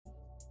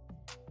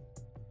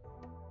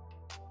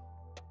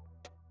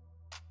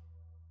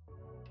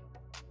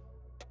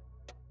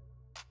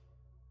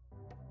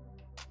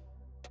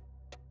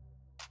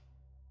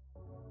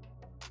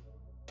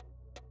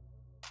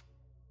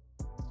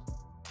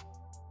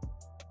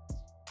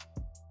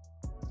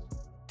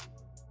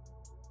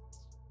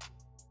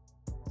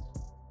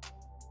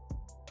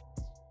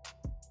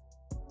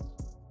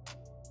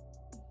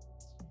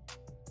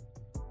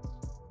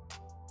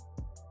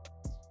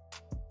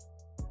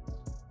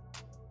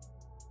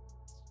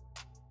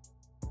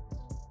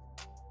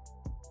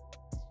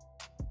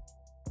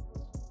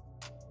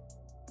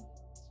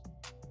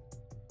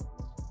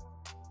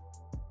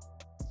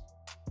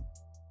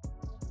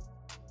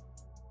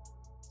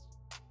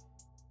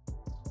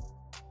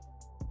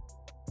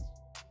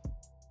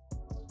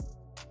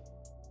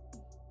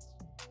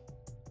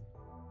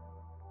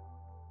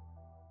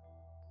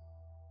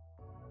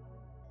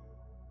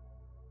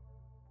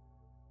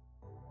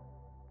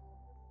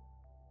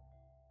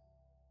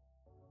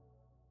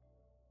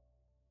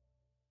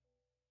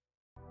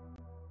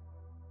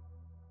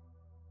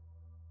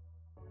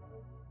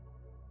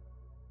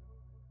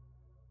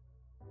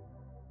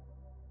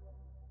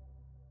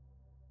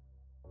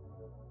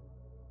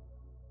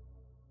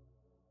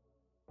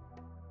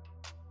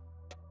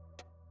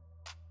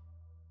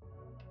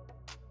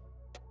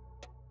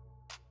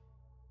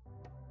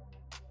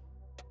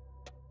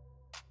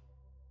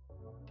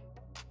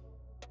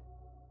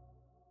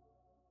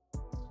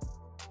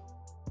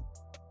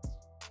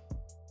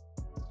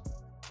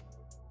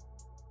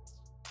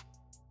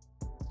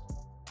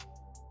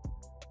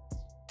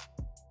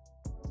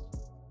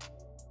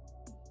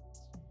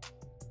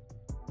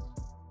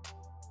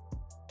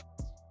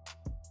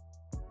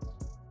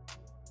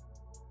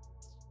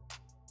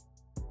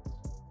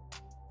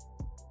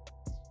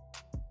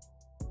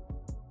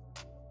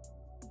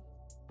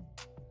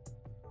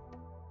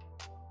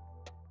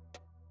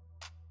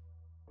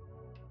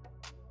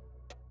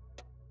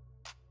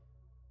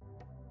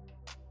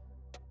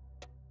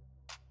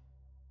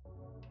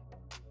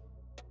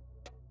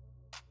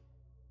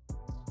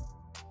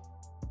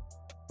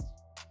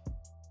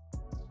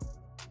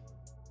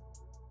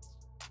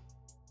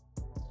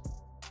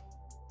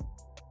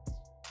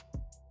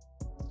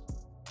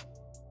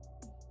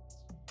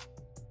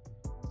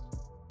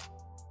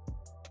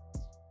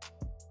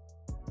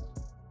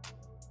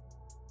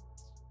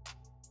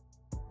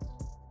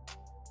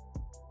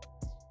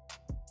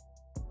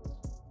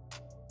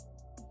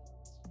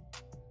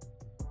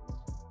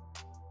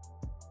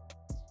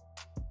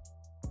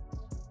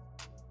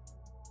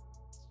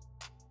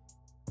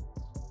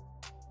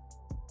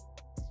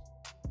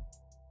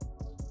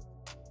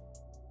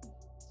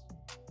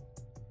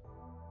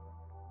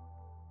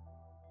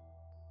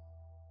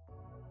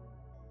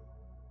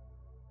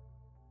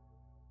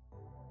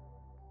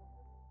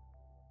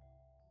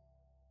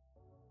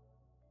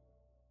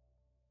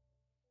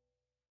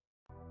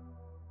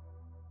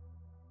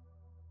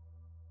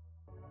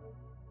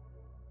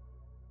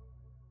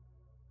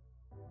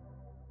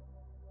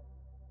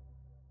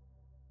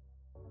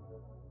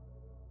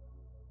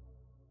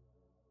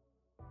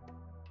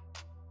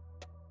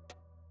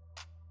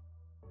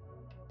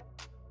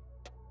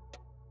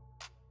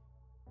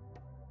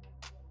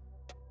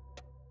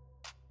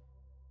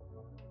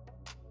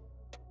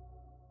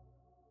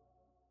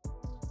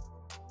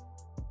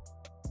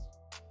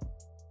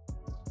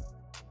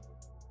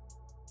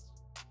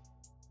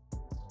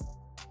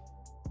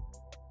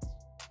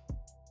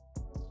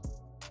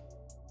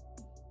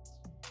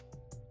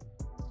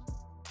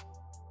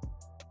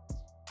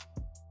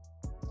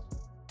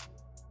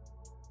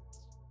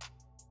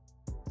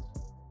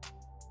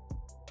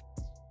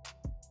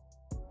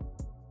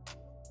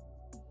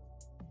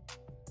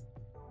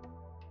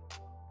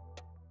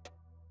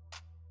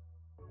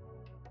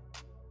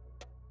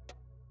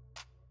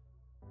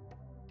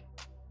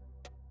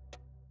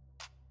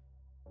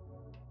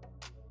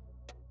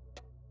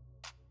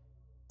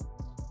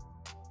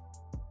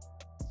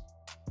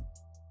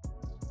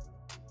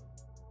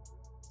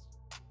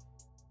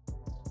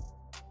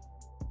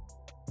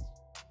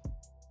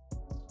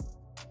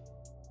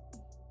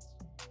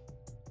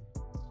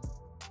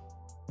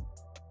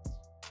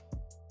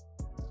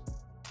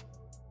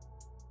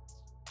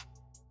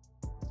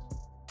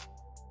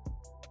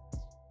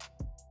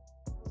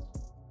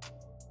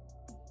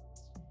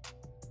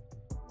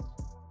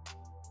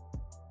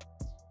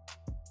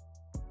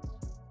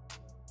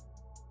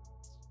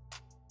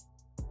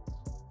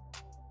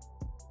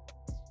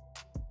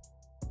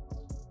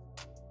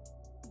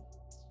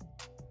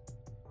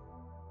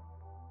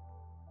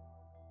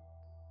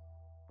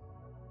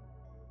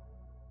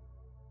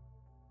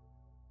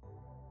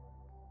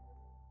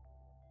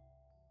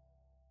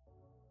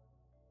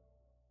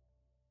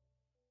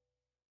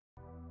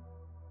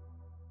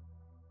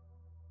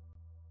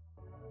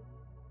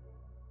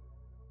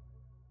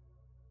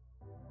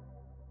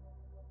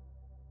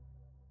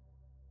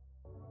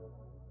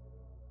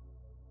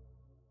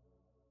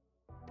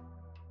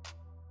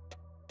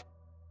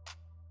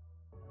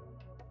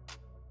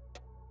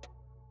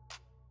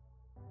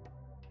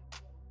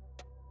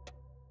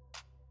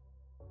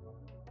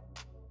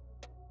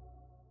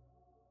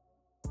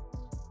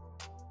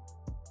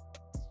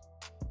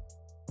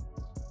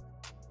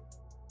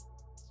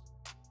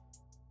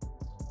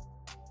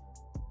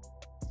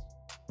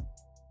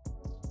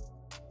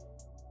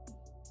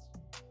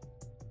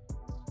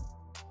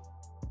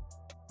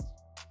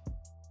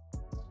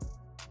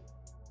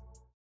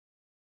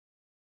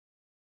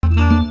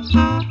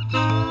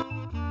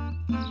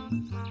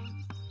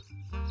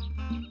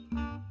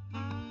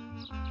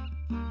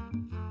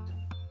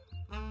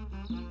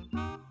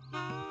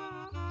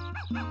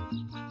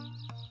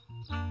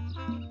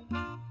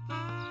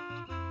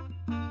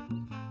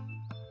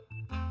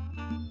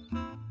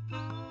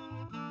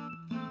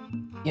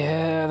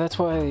Yeah, that's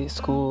why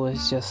school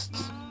is just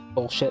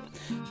bullshit.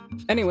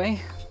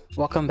 Anyway,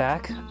 welcome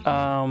back.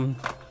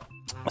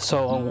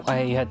 So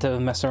I had to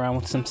mess around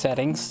with some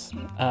settings,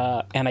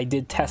 and I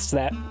did test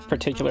that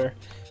particular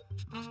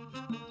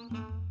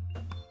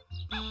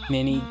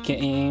mini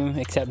game,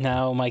 except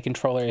now my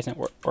controller isn't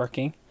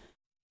working.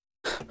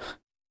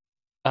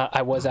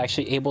 I was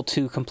actually able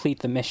to complete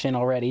the mission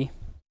already.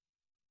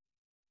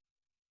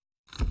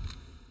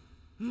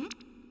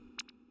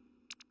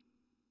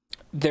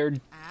 There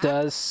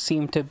does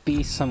seem to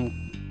be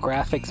some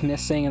graphics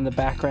missing in the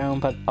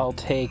background, but I'll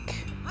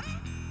take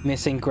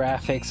missing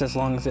graphics as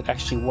long as it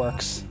actually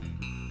works.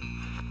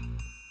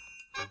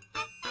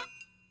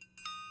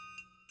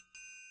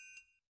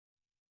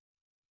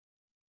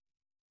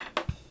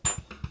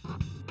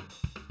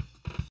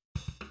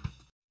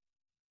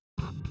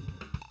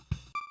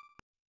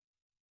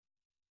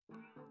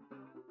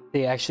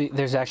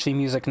 There's actually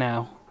music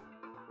now.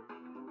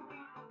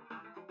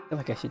 I feel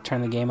like I should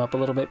turn the game up a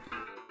little bit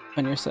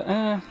on your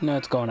side. No,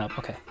 it's going up.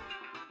 Okay.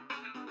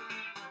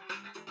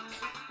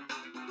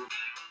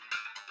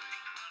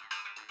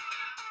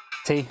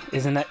 See,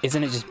 isn't it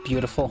just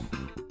beautiful?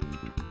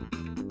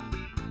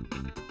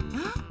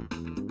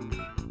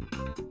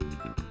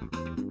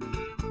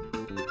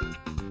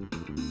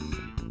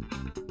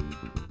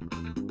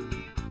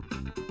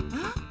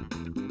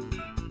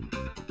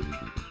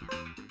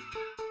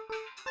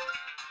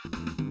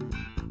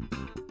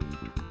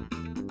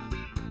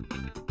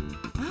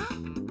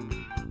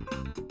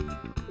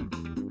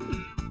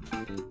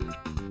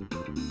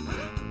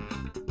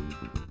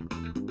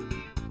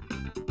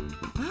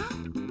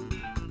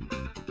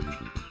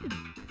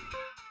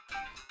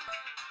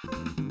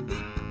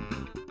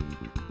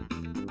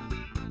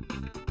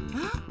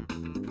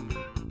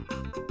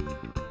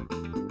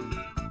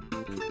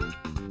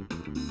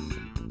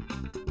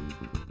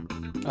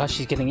 Oh,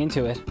 she's getting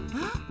into it.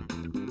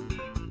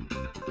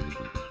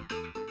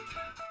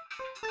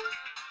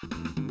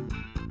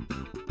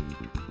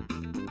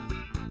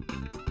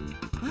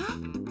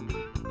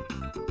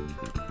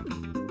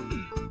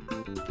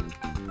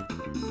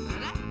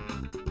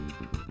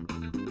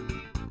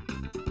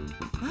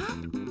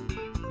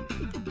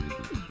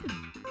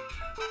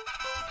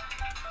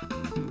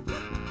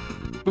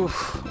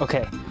 Oof,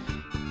 okay.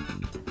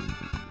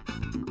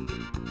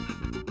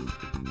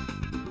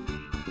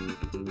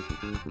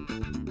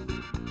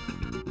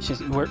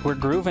 We're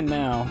grooving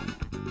now.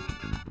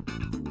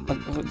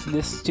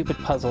 This stupid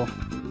puzzle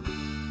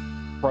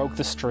broke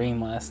the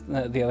stream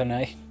the other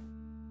night.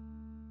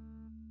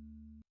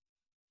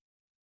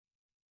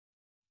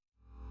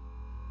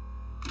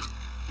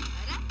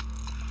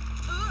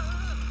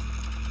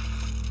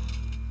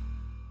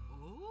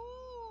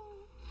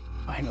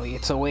 Finally,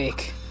 it's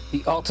awake.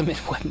 The ultimate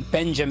one,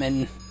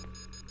 Benjamin.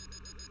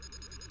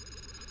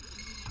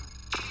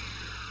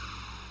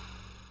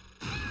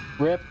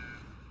 Rip.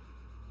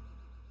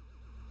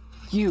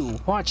 You,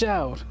 watch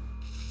out!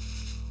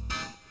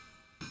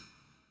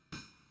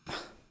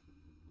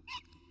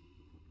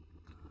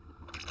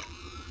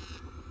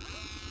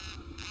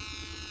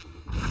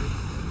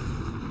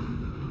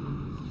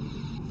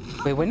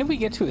 Wait, when did we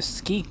get to a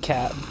ski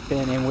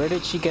cabin, and where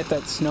did she get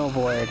that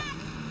snowboard?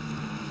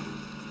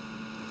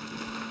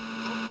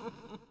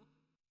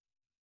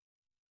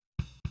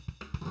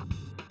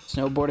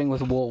 Snowboarding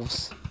with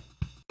wolves.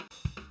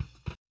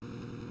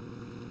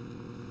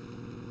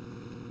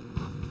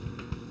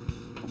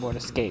 Snowboard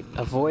escape.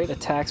 Avoid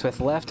attacks with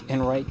left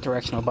and right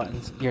directional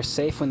buttons. You're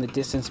safe when the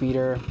distance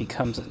meter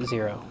becomes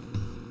 0.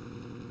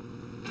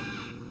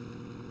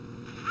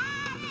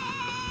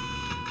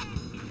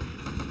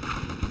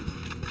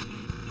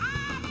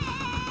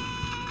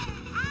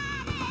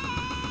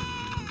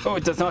 Oh,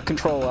 it does not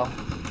control well.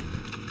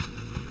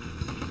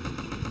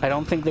 I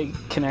don't think they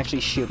can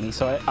actually shoot me,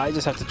 so I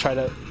just have to try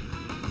to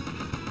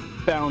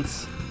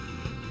bounce.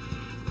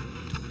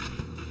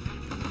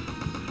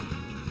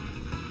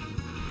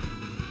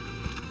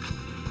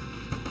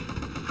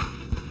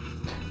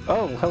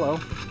 Oh, hello.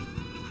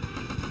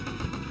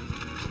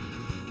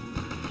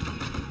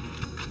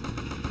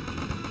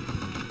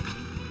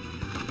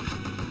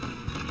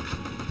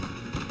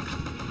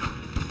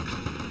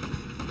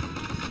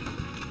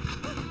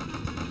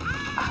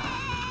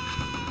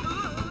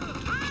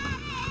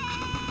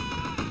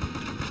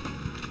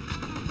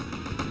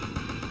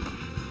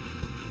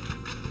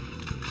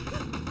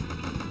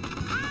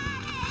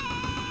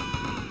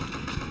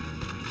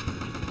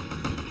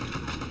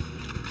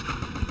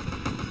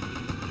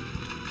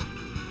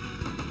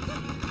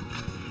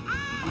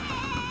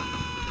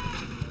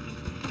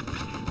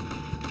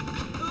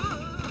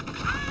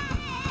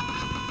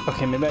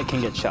 Okay, maybe I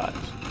can get shot.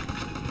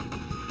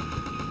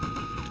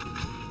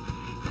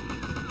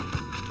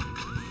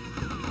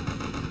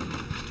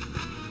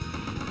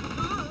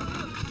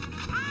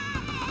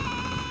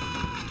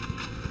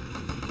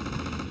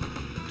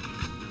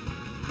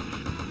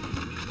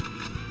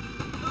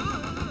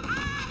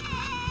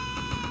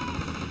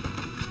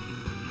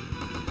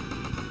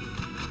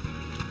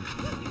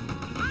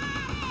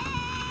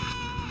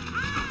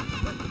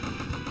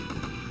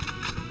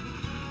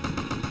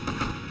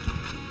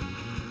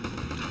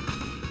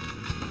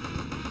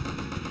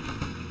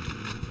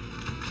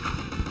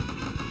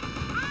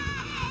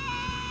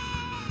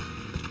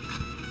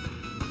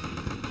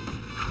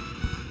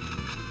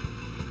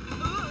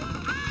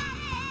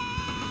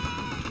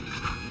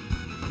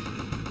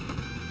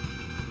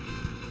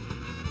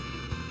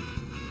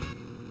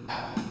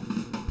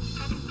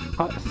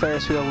 hot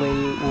Ferris wheel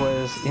lady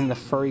was in the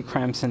furry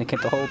crime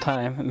syndicate the whole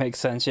time. It makes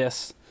sense,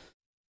 yes.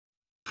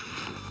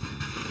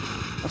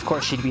 Of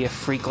course she'd be a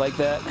freak like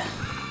that.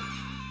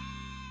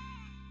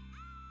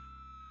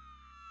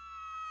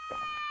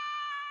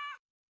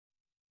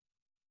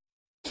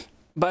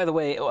 By the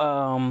way,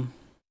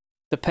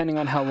 depending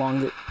on how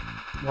long the...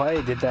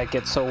 Why did that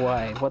get so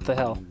wide? What the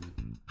hell?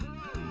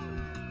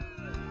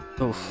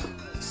 Oof.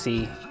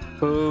 See.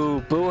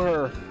 Boo. Boo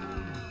her.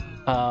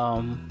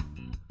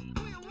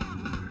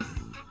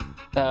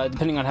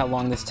 Depending on how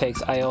long this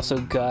takes, I also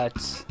got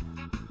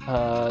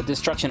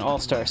Destruction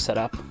All-Star set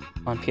up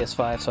on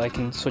PS5, so I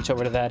can switch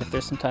over to that if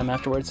there's some time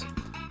afterwards.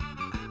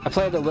 I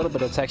played a little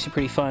bit, it's actually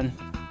pretty fun.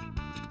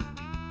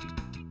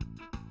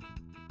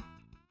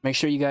 Make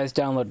sure you guys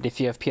download it if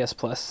you have PS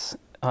Plus,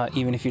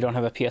 even if you don't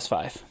have a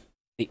PS5.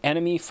 The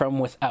Enemy from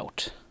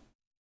Without.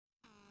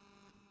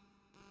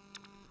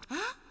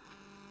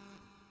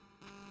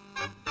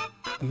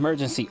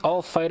 Emergency.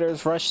 All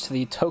fighters rush to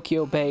the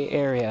Tokyo Bay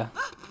area.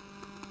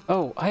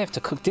 Oh, I have to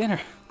cook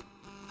dinner.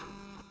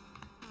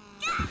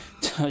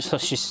 So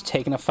she's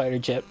taking a fighter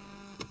jet.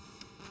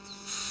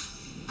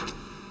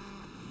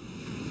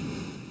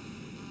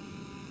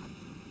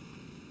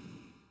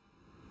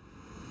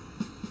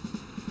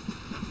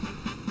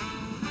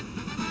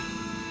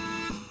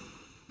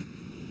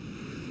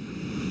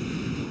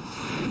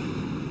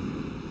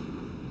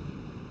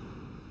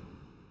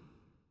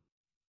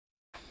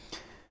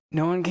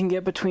 No one can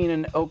get between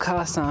an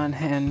Okasan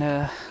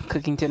and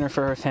cooking dinner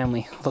for her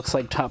family. Looks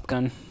like Top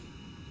Gun.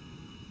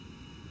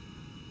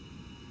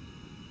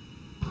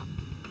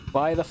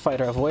 Fly the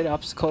fighter. Avoid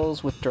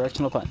obstacles with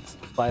directional buttons.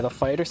 Fly the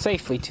fighter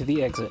safely to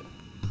the exit.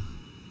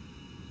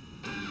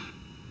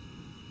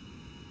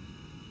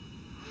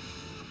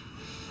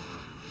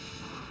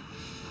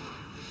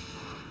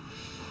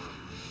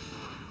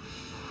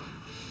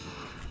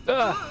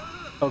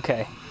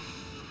 Okay.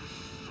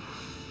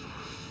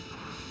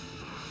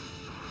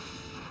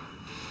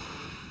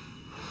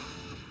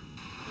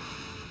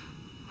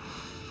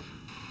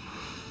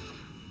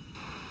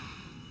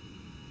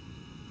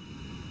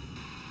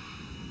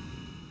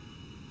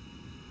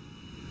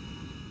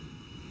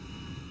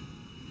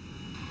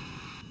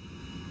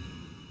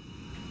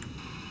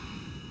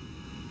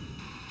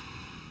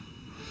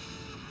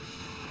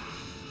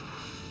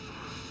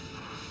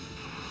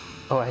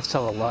 Oh, I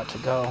still have a lot to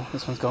go.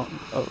 This one's going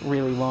a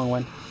really long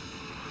one.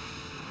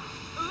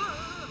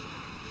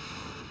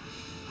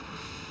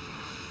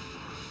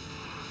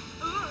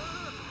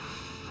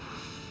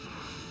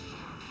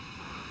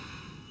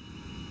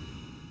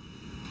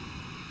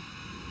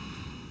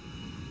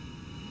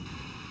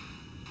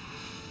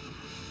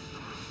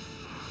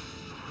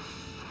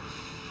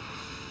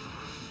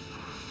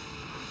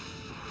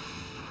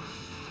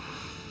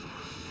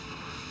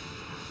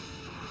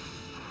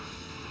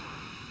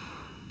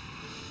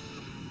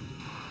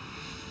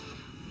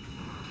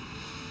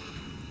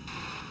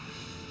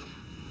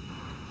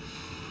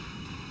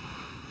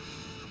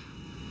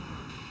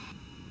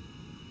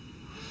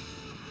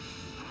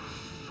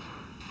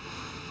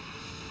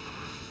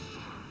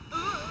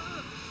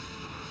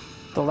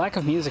 The lack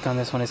of music on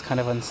this one is kind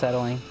of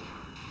unsettling.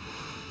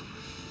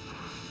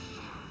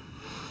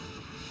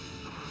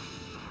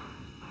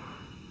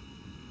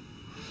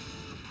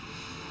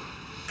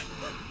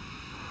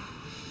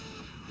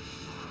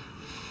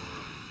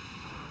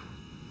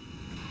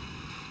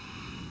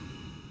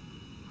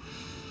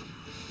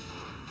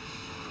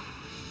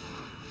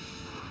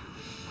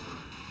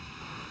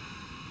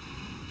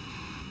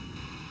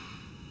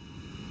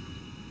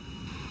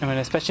 I mean,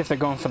 especially if they're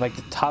going for like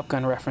the Top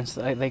Gun reference,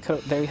 they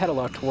had a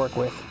lot to work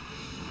with.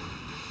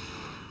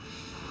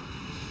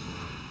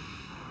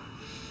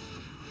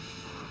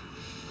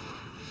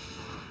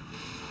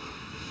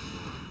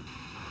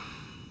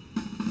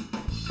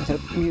 The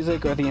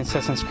music or the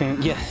incessant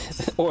screaming,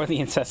 yes, or the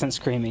incessant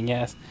screaming,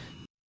 yes.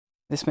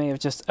 This may have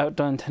just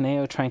outdone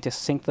Teneo trying to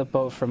sink the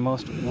boat for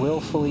most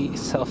willfully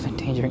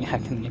self-endangering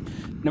act in the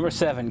game. Number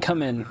 7,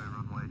 come in.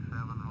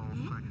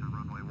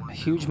 A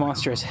huge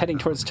monster is heading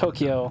towards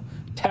Tokyo.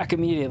 Attack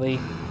immediately.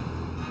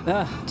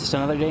 Just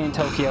another day in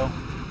Tokyo.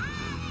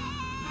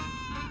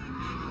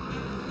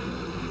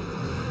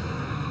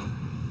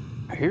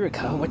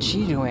 Hirika, what's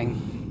she doing?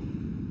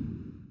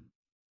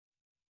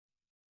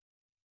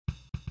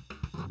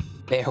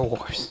 Bear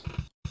Wars.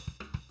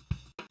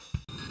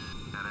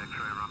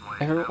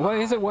 Why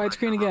is it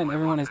widescreen again?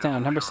 Everyone is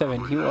down. Number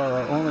 7, you are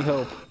our only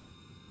hope.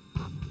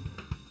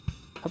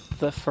 Up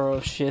the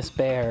ferocious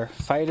bear.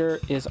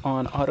 Fighter is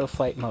on auto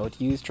flight mode.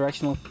 Use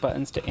directional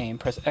buttons to aim.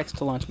 Press X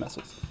to launch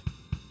missiles.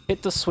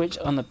 Hit the switch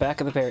on the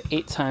back of the bear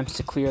 8 times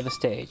to clear the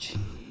stage.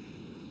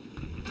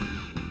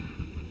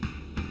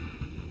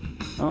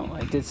 Oh,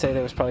 I did say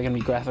there was probably going to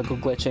be graphical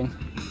glitching.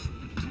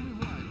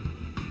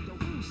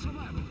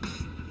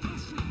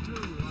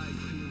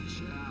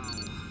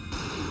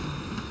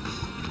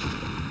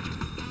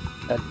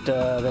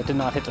 That did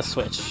not hit the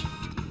switch.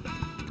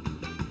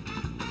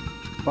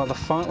 While the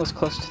font was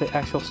closer to the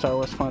actual Star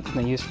Wars font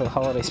than they used for the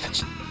holiday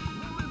special.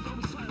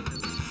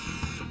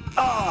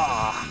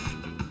 Ah!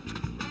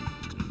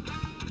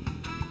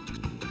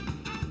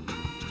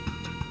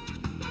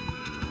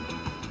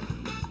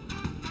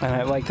 And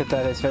I like that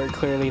that is very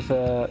clearly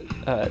the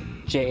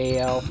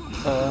JAL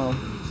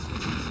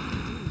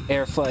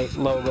airflight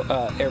logo,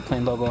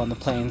 airplane logo on the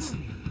planes.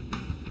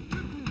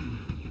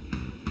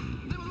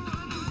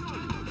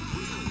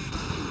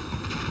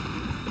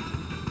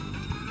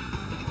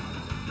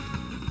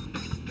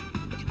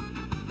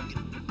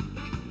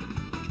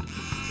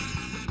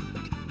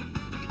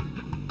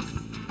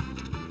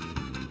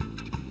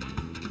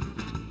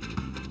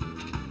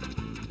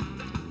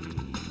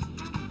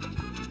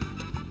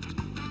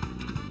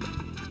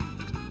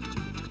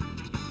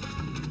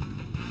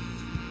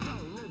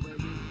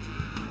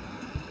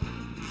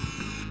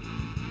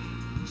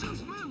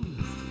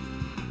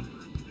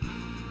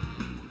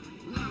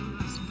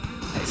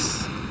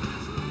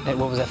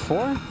 What was that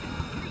for?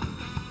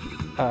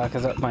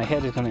 Because my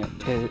head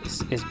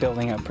is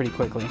building up pretty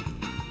quickly.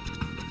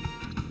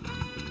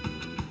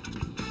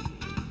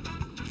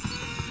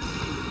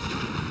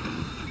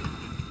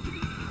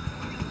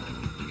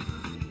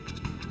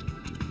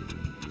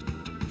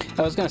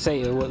 I was gonna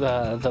say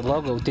the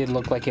logo did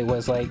look like it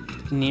was like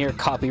near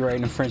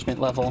copyright infringement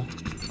level.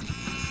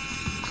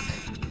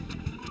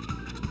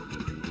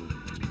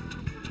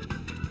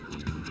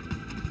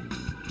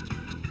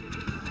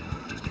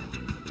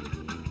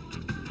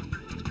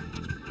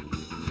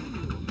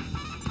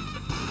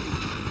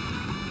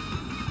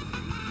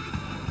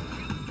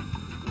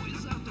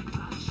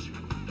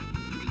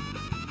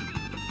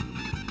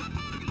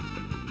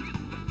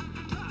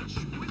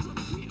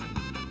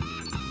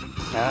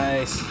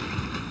 Nice.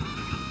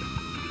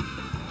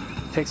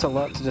 Takes a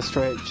lot to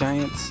destroy a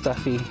giant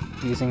stuffy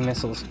using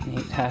missiles. You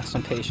need to have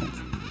some patience.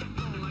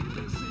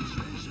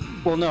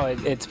 Well, no,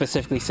 it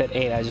specifically said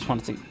 8. I just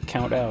wanted to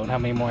count out how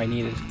many more I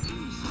needed.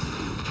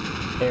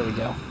 There we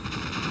go.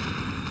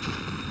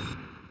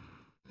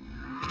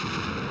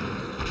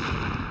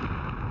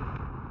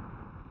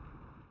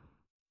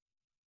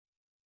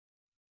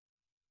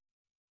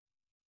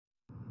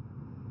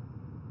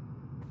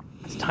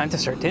 It's time to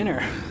start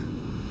dinner.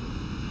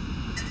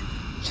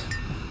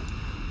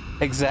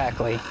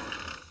 Exactly.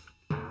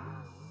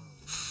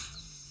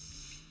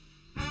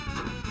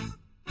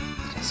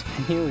 This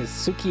menu is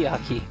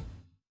sukiyaki.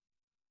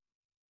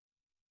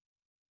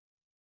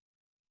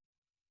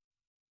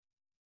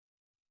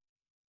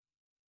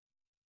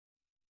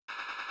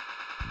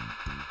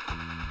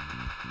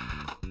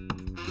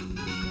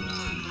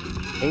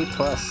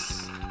 A+.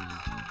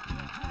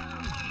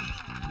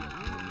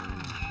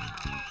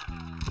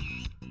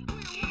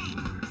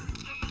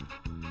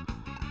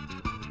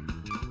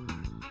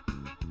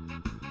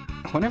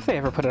 I wonder if they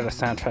ever put out a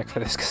soundtrack for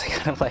this, because I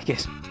kind of like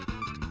it.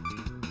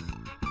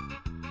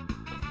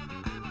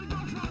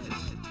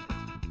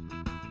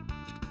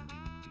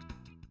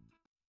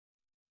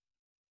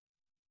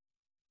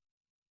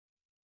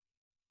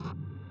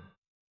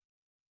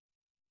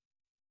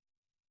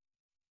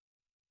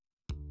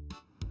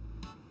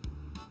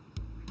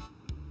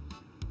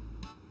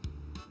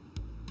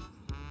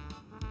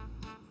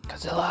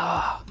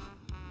 Godzilla!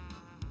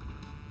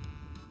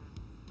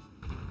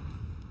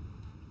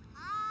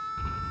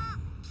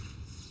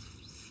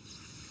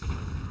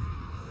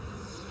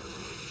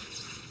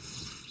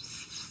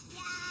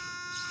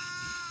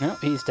 Nope,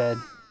 he's dead.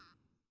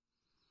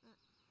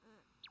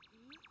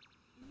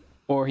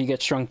 Or he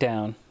gets shrunk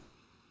down.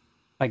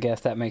 I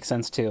guess that makes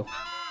sense too.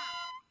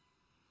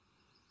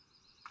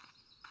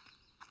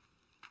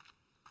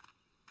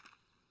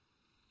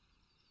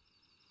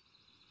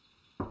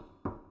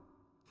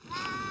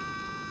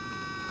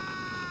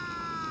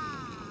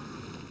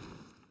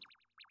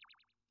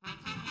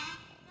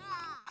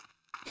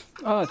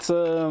 Oh, it's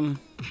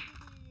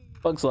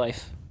Bug's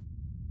Life.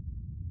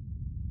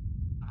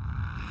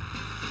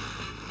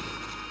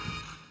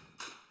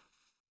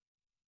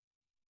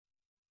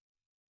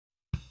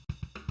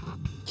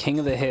 King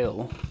of the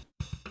Hill.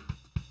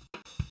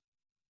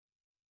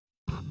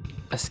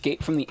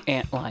 Escape from the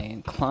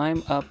antlion.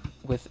 Climb up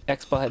with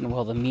X button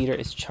while the meter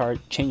is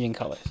changing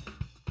colors.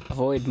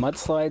 Avoid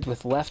mudslides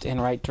with left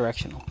and right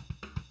directional.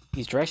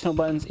 Use directional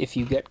buttons if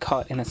you get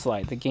caught in a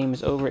slide. The game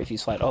is over if you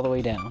slide all the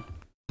way down.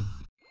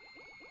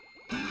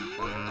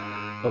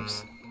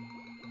 Oops.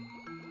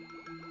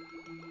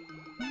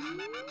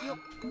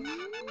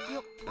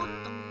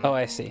 Oh,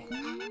 I see.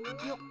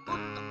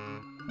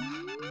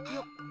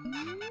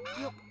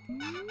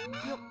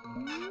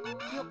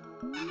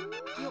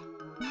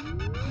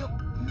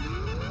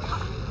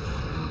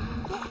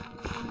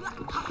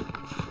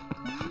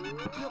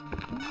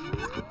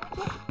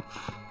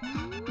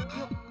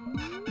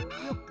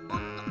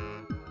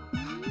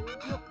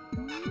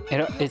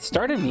 It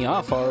started me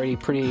off already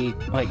pretty,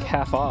 like,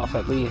 half off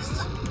at least.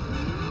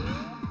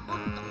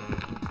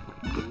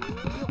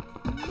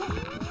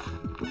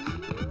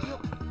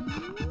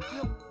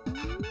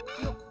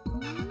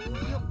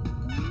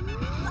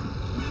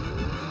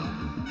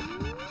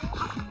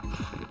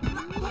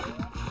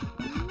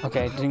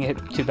 Okay, didn't get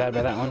hit too bad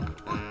by that one.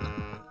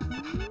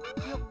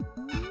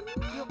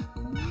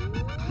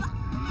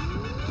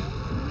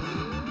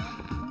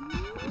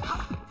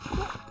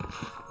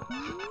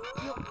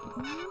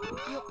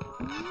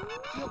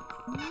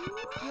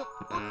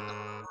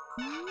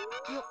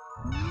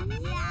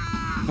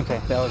 Okay,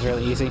 that was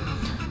really easy.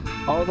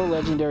 All the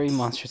legendary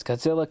monsters.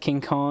 Godzilla, King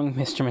Kong,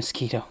 Mr.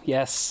 Mosquito.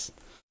 Yes.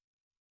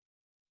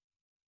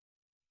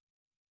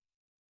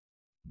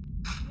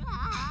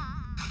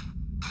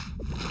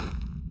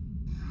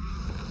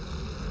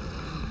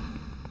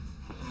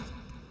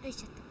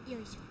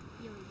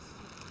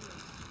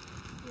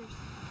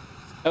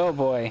 Oh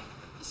boy.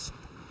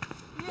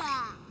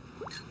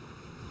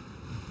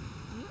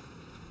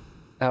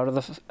 Out of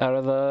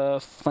the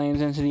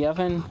flames into the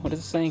oven? What is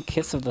it saying?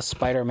 Kiss of the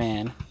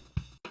Spider-Man.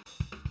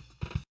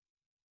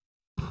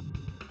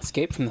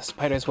 Escape from the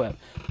spider's web.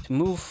 To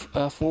move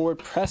forward,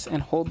 press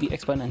and hold the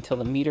X button until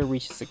the meter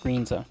reaches the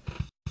green zone.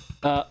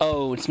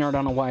 Oh, it's nerd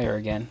on a wire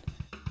again.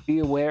 Be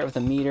aware of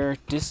the meter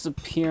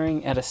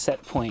disappearing at a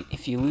set point.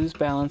 If you lose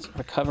balance,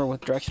 recover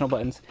with directional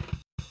buttons.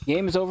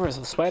 Game is over as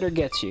the spider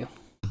gets you.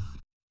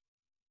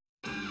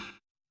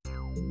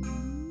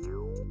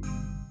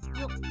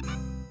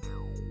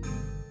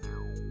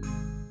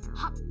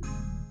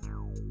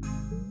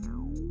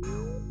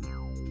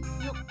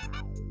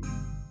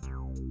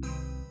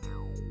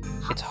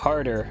 It's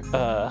harder,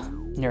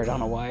 nerd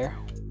on a wire.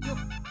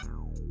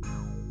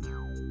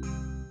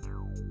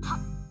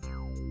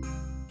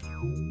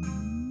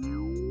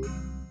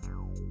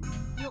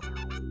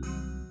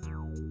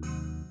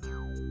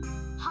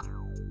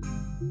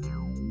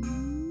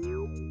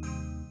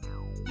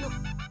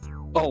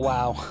 Oh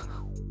wow.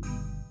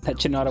 That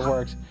should not have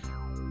worked.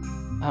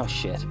 Oh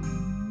shit.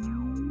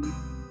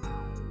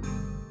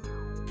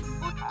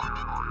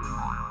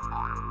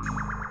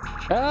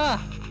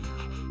 Ah!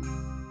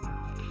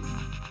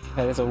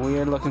 That is a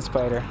weird looking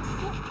spider.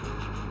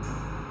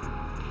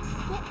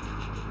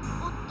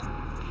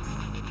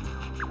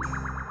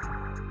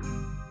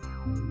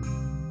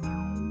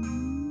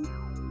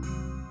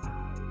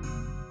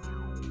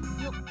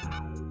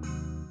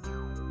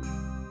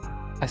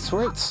 I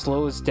swear it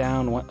slows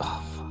down when—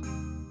 oh, fuck.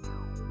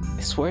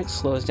 I swear it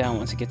slows down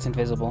once it gets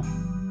invisible.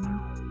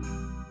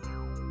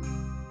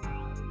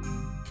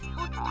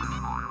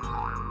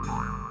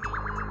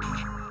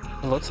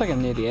 It looks like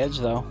I'm near the edge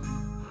though.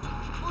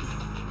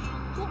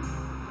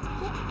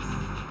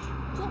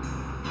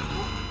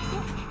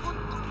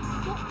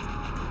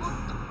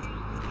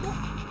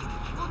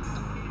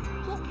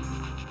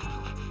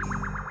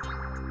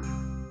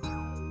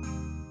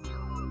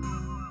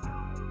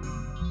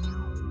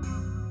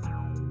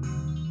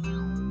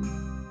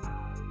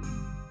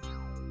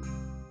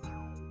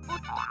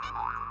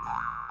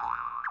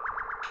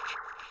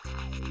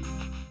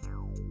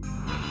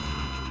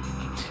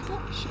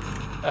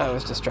 I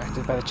was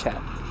distracted by the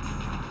chat.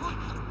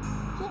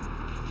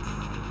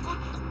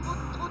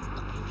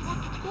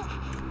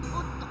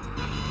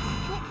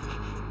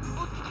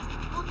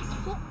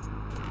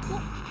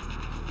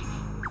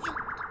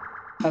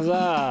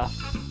 Huzzah!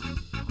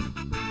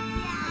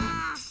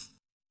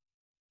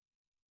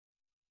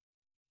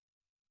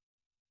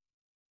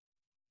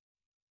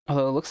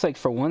 Although it looks like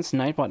for once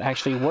Nightbot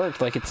actually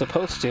worked like it's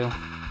supposed to.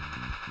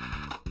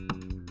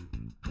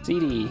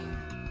 CD.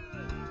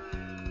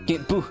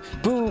 Get boo,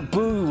 boo,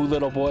 boo,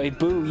 little boy,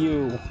 boo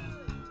you.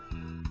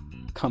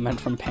 Comment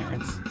from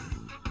parents.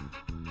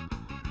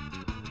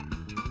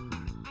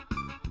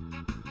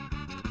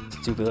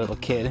 Stupid little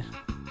kid.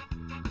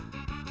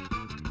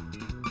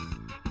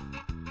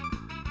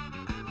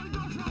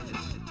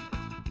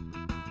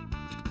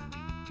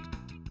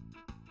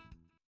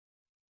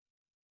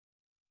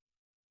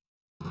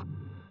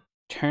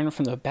 Turn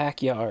from the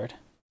backyard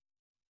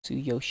to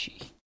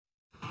Yoshi.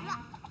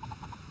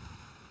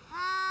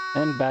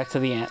 Then back to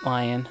the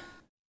antlion.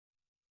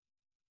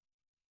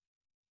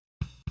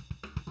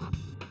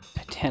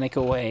 Titanic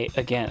away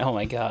again. Oh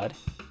my god.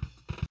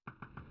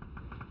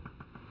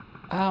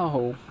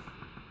 Ow.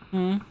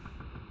 Hmm.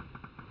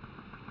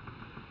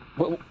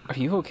 What? Are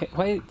you okay?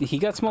 Why? He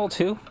got small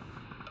too?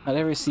 Not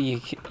ever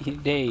see a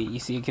day you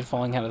see a kid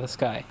falling out of the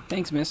sky.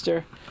 Thanks,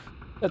 mister.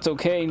 That's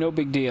okay. No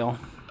big deal.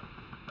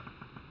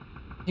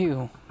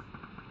 You.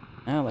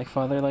 Ah, like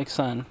father, like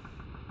son.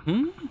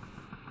 Hmm?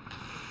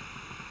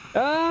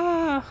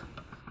 Ah!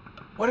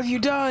 What have you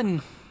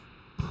done?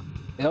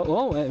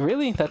 Oh,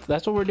 really? That's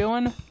what we're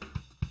doing?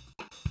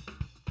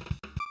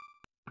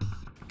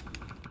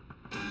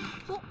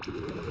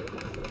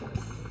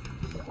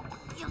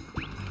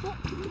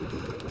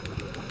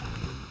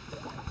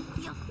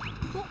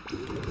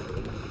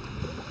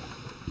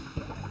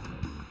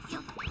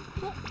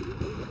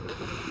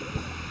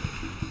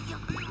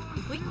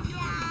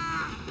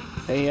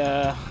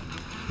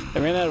 They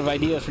ran out of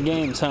ideas for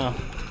games, huh?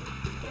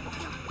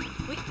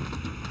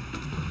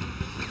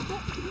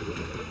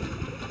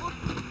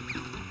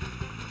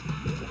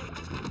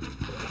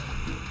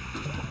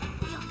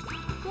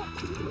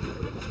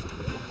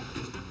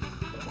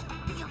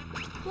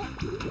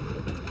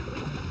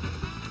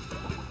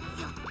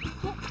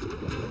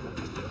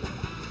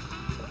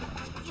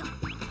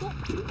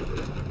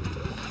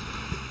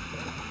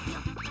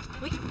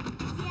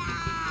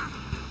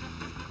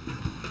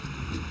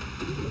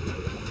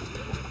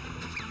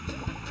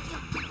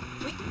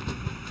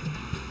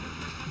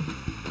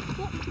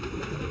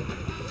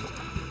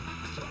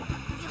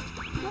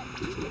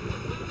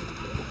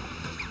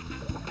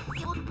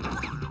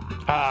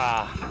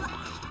 Ah!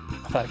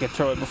 I thought I could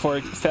throw it before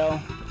it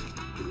fell.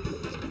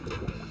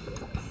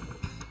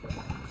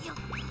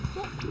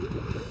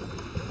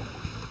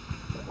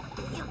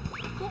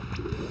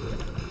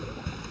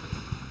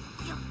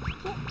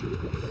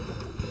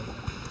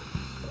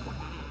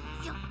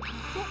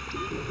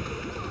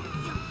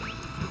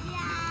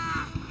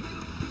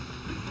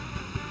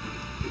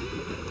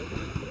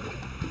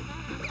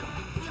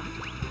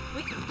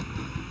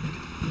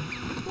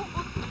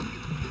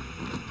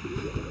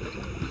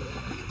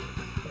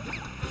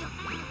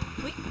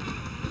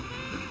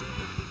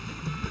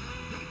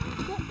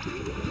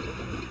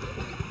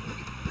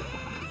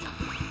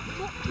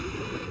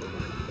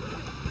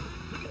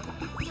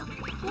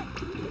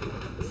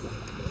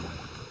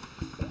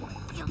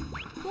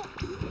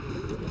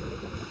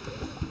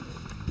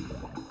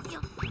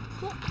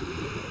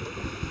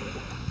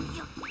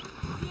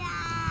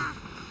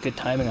 Good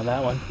timing on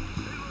that one.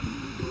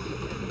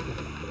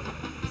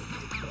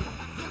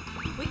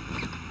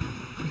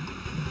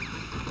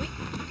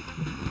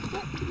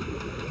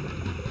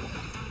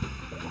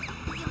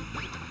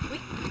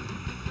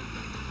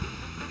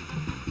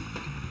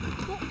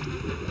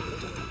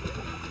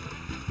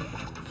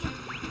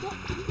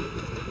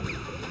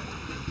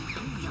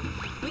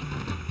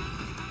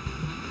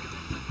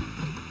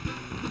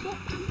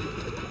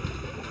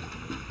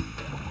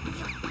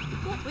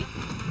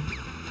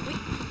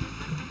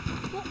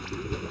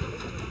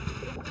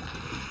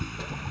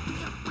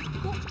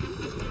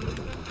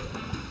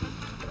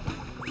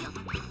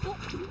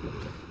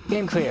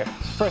 Game clear.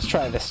 First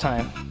try this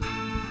time.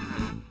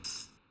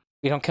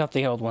 We don't count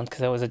the old ones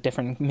because that was a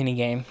different mini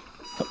game.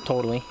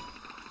 Totally.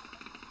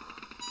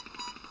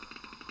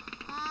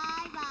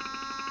 Bye bye.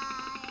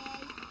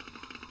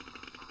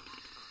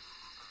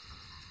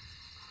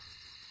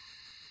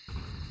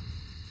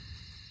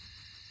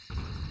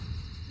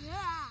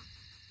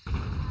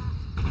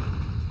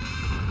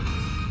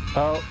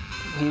 Oh,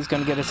 he's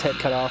gonna get his head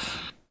cut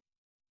off.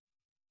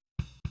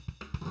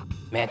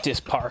 Mantis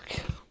Park.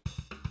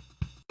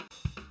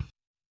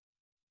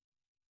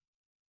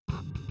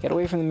 Get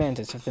away from the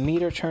mantis. If the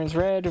meter turns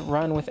red,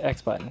 run with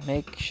X button.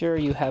 Make sure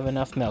you have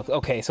enough milk.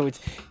 Okay, so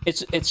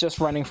it's just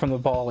running from the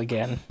ball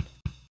again.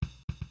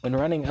 When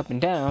running up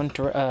and down,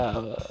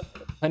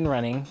 when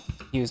running,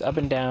 use up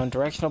and down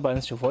directional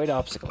buttons to avoid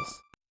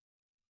obstacles.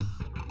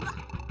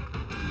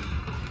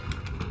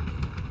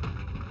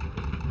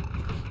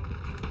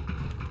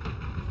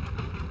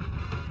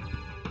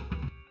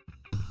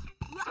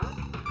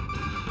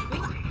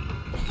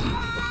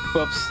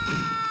 Whoops.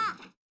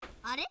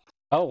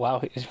 Oh wow,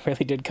 it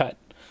really did cut.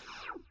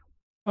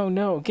 Oh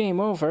no, game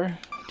over.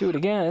 Do it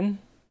again.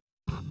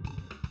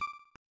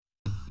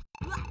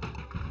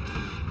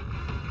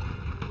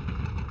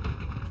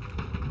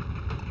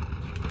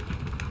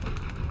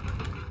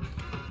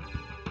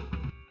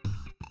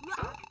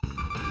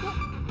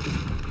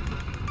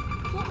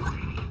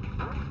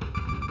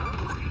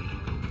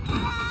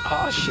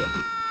 Oh shit.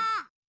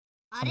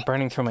 I'm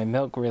burning through my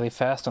milk really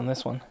fast on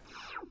this one.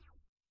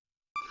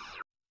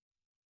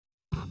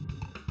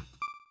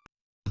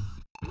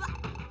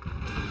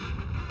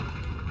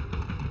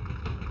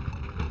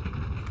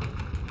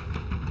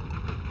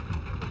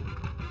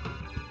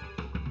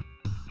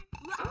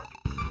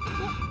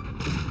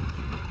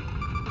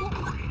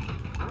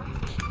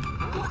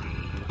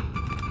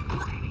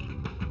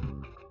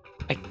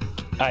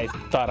 I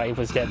thought I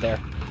was dead there.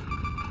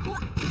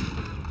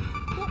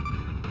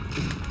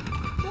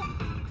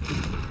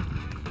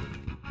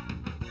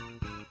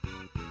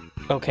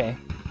 Okay.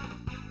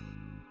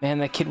 Man,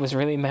 that kid was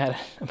really mad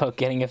about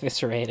getting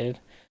eviscerated.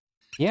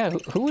 Yeah,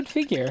 who would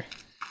figure?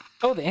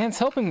 Oh, the ant's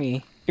helping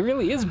me. It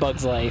really is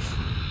Bug's life.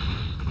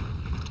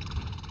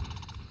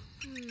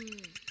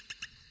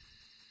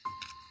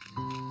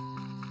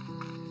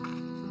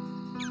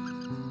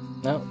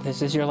 No,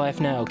 this is your life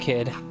now,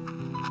 kid.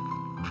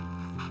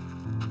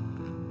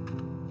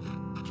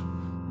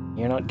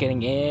 You're not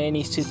getting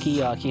any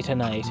sukiyaki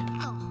tonight.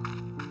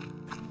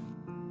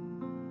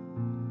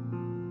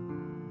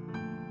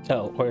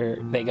 Oh, or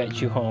they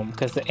got you home,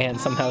 because the ant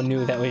somehow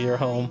knew that was your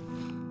home.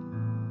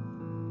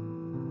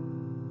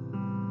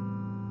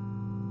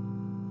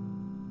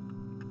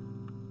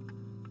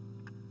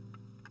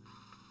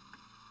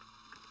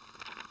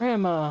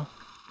 Grandma!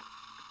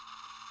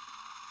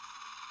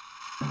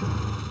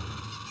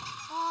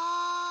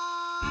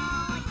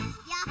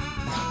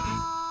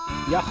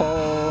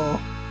 Yahoo!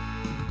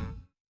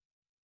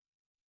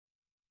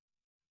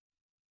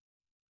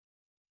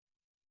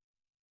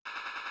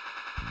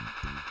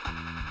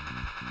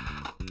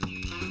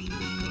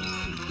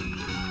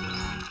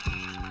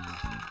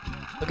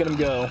 Look at him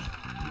go.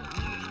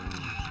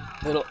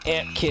 Little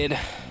ant kid.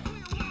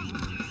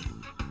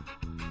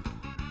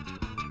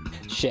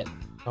 Shit.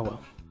 Oh well.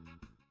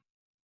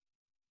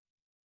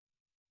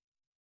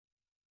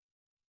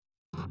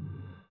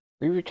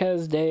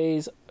 Ririka's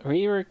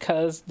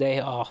day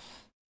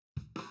off.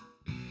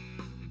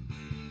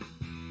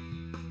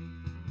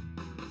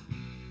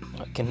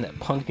 Getting that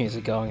punk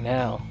music going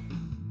now.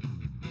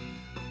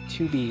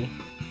 2B.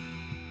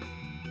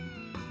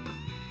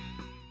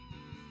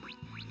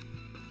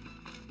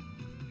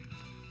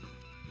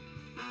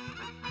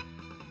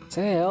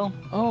 Sail?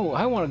 Oh,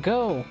 I want to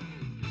go.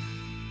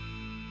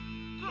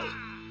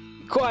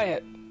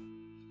 Quiet.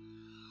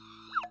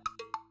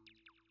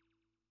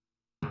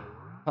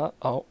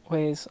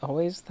 Always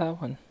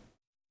that one.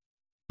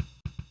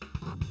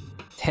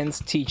 Tense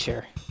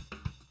teacher.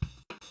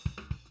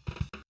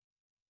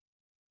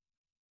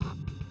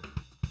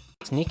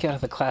 Sneak out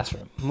of the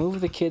classroom.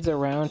 Move the kids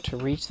around to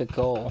reach the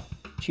goal.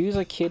 Choose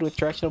a kid with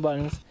directional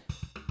buttons.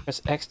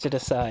 Press X to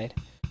decide.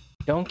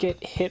 Don't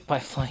get hit by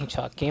flying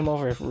chalk. Game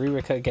over if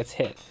Ririka gets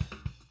hit.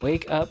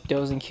 Wake up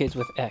dozing kids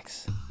with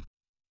X.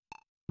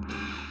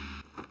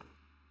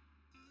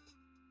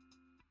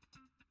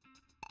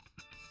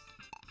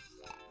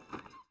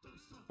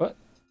 What?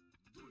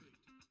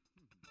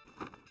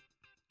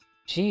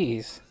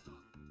 Jeez.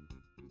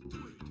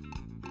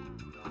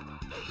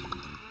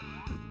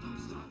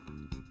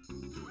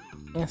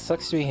 Yeah,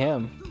 sucks to be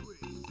him.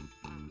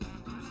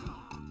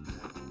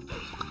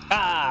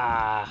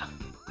 Ah!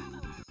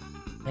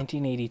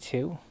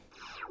 1982?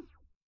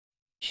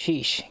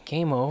 Sheesh,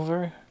 game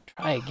over?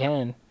 Try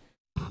again.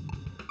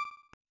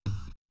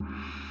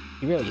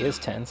 He really is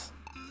tense.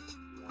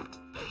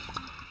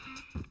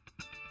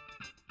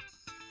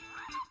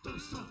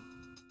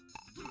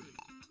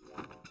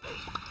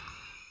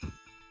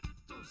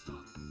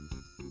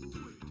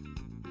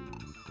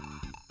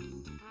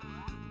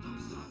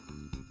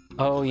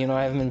 Oh, you know,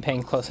 I haven't been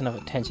paying close enough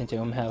attention to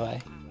him, have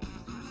I?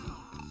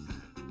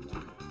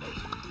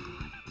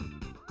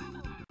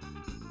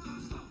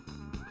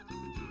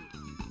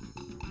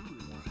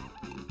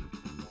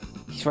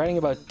 He's writing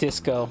about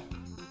disco.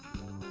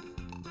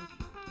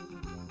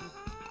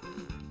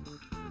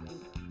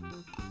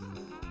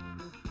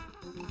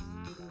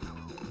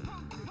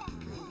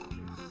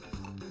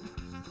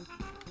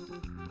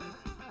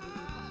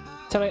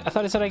 I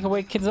thought it said I could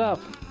wake kids up.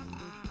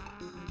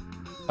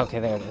 Okay,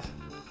 there it is.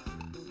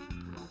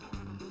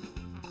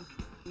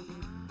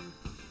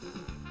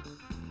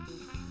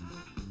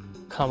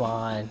 Come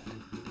on.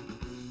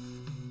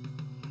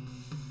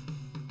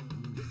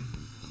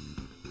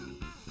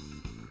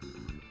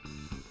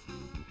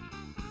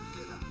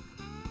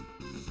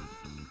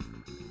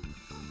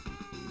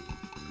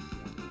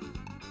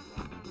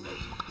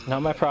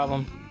 Not my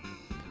problem.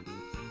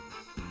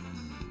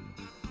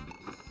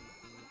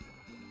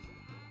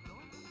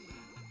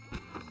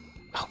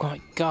 Oh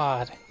my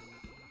god.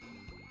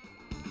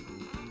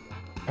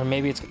 Or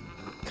maybe it's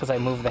because I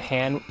moved the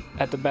hand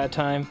at the bad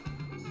time.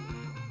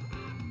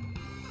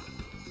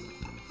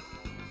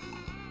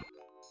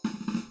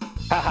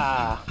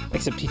 Haha!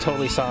 Except he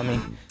totally saw me.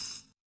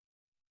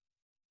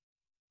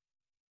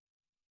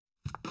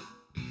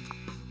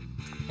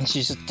 And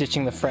she's just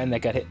ditching the friend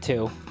that got hit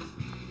too.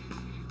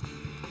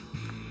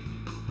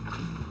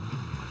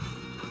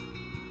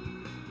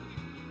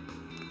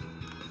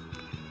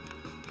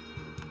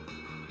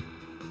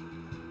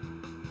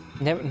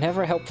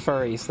 Never help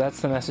furries.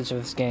 That's the message of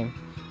this game.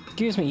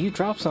 Excuse me, you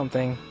dropped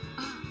something.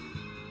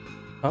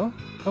 Huh?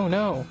 Oh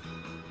no.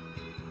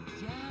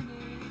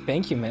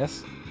 Thank you,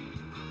 miss.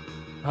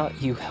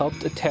 You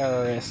helped a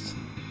terrorist.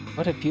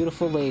 What a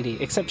beautiful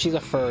lady. Except she's a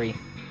furry.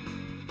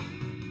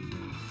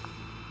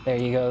 There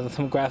you go.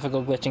 Some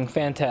graphical glitching.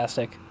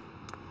 Fantastic.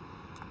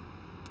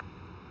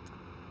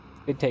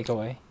 Good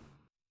takeaway.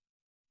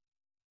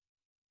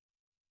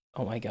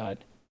 Oh my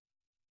god.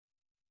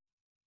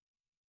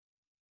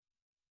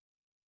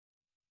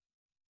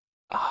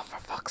 Oh, for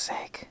fuck's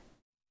sake.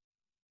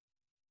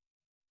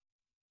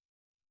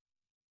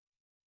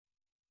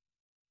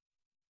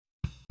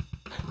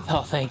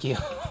 Oh, thank you.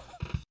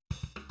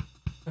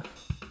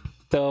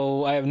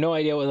 So, I have no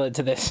idea what led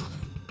to this.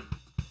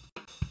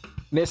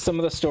 Missed some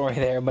of the story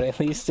there, but at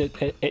least it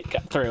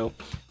got through.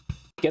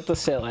 Get the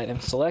sale item.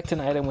 Select an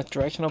item with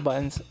directional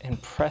buttons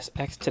and press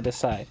X to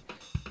decide.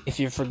 If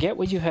you forget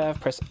what you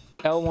have, press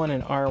L1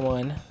 and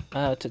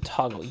R1 to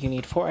toggle. You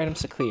need 4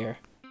 items to clear.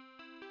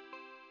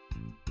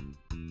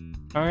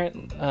 Alright,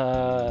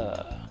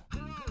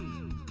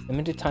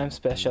 limited time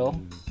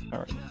special.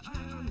 Alright.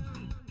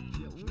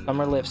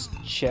 Summer Lips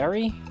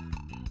Cherry?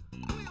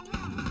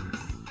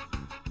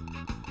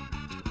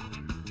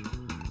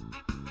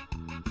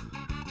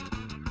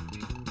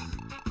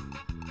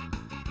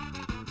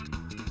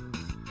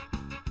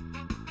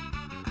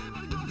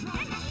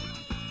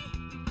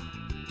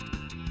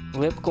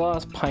 Lip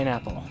Gloss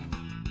Pineapple.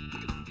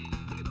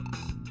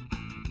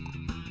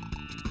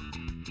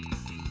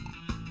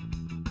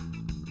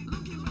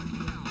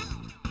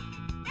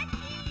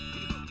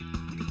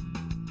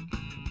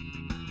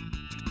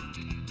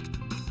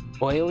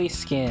 Oily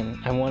skin.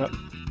 I want to...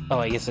 Oh,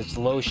 I guess it's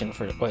lotion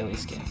for oily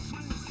skin.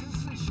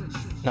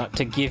 Not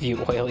to give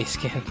you oily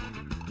skin.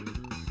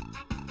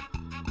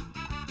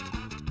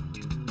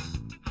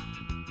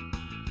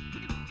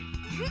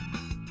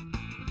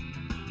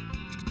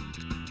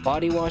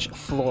 Body wash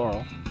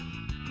floral.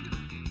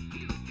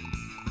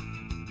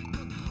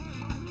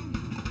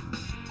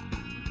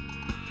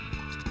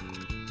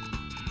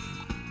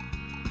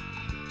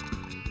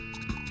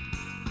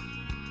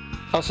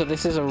 Also,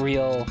 this is a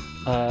real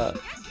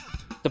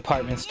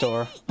department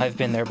store. I've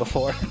been there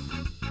before.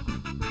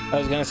 I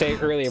was gonna say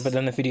earlier, but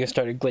then the video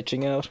started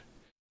glitching out.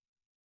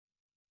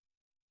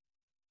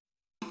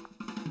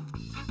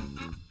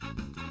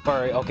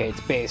 Or, okay, it's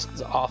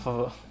based off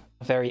of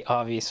a very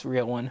obvious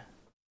real one.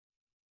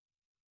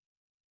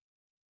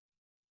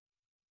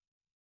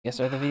 Guess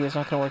our other video's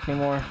not gonna work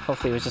anymore.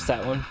 Hopefully it was just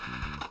that one.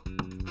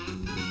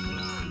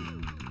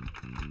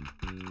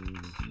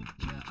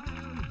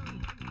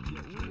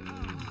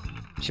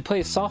 She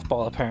plays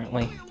softball,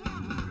 apparently.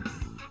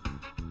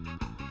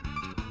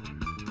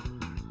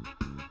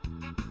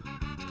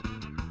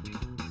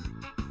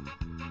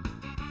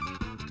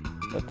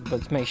 But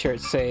let's make sure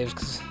it saves,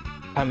 because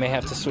I may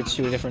have to switch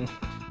to a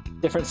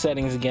different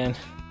settings again.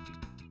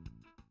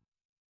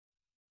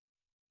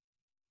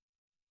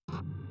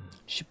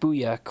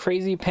 Shibuya,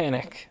 crazy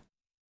panic.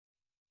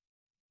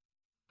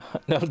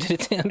 No, did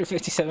it say under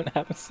 57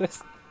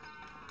 atmospheres?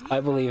 I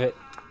believe it.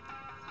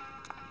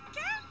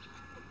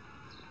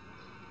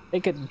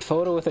 Take a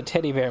photo with a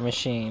teddy bear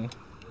machine.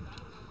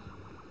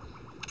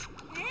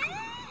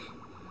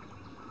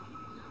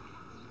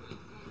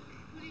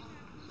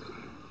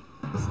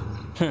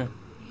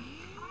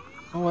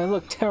 Oh, I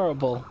look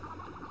terrible.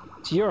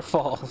 It's your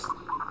fault.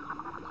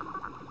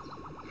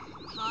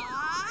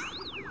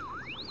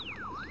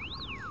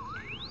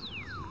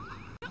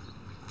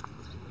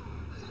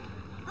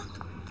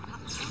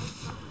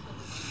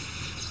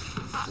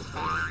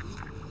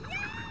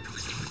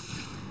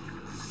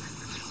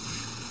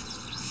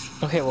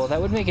 Okay, well,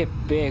 that would make it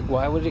big.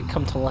 Why would it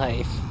come to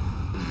life?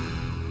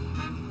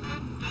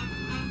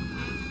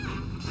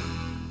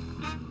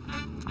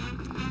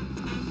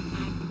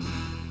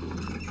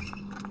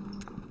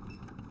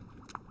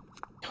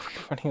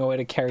 We're running away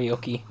to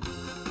karaoke.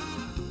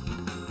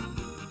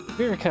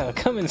 Virika,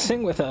 come and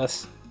sing with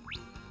us.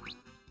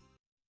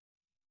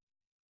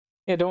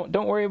 Yeah,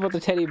 don't worry about the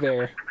teddy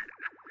bear.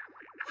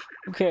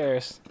 Who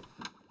cares?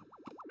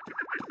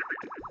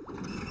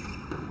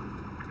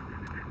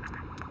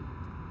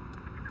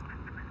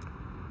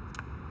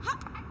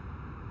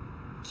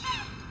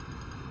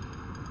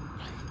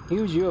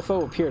 Huge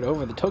UFO appeared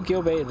over the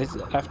Tokyo Bay. This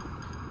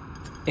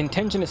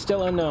intention is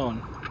still unknown.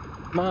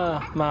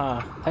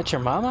 Ma, that's your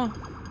mama?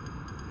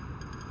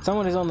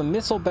 Someone is on the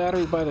missile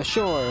battery by the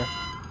shore.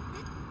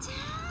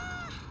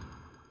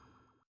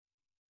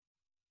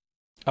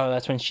 Oh,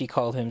 that's when she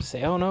called him to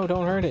say, oh no,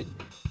 don't hurt it.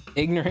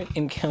 Ignorant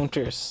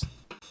encounters.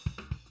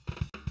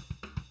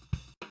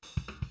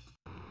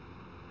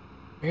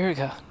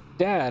 Virika,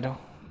 Dad,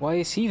 why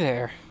is he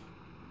there?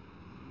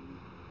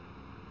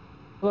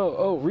 Hello,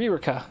 oh,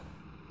 Ririka.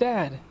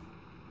 Dad,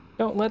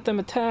 don't let them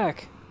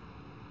attack.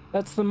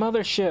 That's the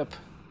mothership.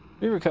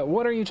 Ririka,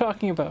 what are you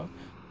talking about?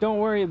 Don't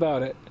worry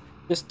about it.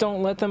 Just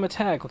don't let them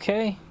attack,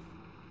 okay?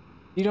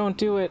 If you don't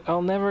do it,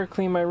 I'll never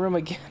clean my room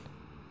again.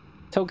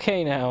 It's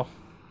okay now.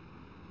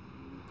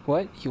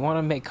 What? You want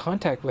to make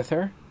contact with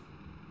her?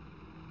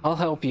 I'll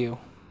help you.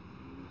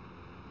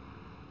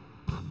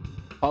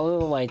 Follow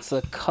the lights.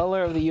 The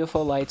color of the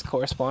UFO lights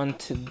correspond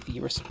to the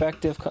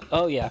respective...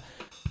 Oh, yeah.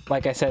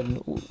 Like I said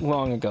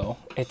long ago,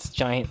 it's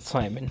Giant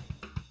Simon.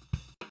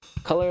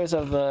 Colors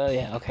of the...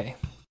 Yeah, okay.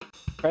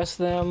 Press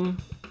them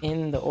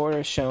in the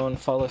order shown.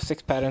 Follow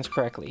 6 patterns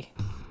correctly.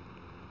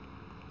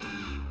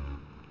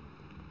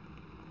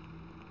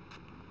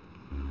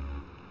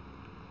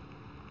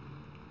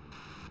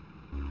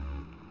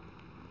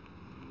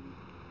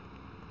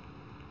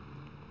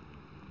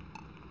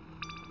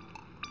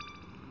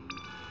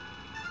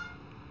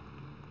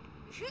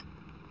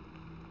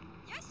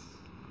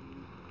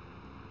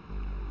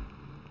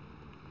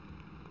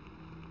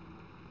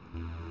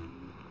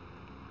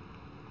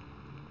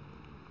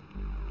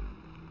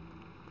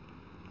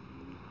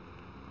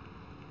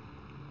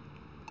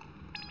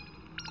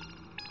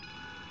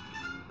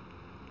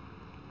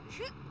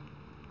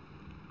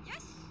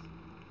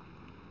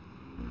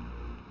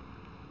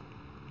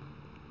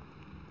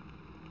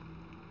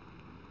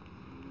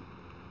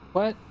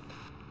 What?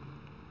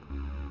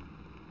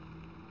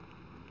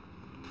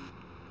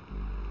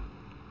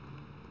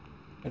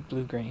 Red,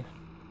 blue, green.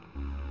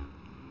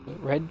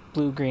 Red,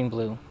 blue, green,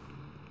 blue.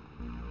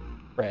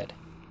 Red.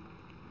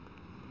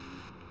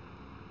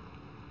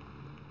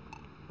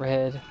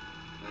 Red.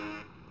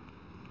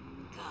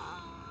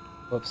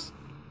 Whoops.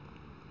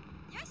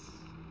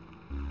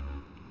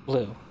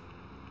 Blue.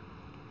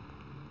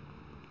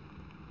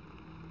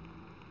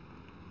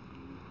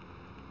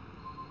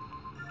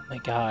 My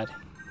God.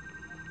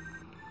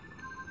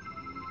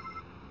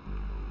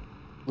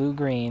 Blue,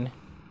 green.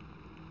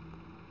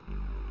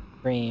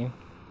 Green.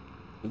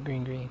 Blue,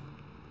 green, green.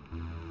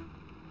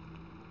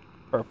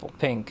 Purple,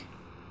 pink.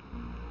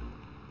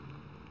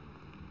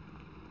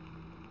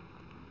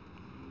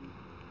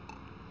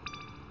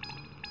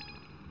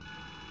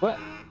 What?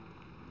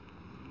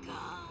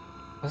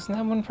 Wasn't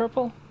that one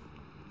purple?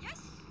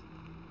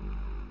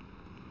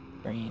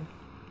 Green.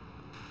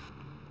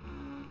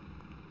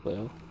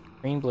 Blue.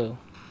 Green, blue.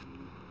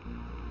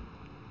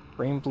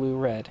 Green, blue,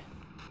 red.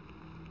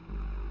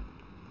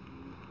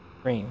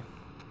 Green.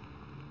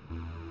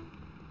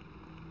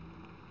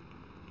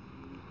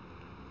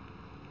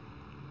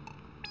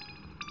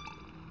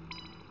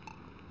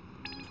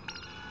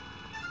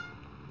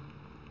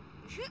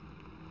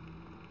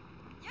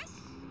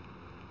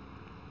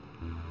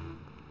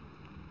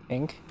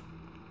 Pink.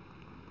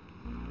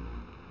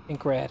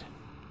 Pink, red.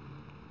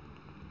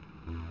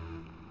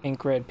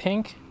 Pink, red,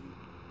 pink.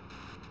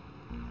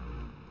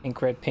 Pink,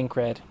 red, pink,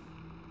 red.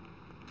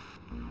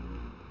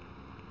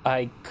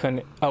 I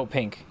couldn't... Oh,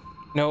 pink.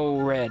 No,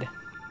 red.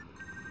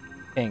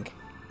 Pink.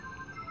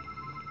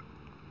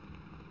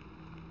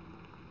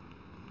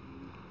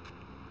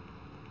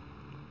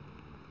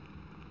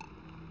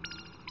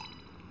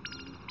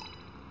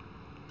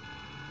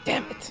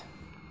 Damn it.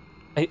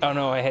 Oh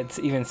no, I had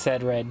even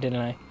said red,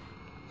 didn't I?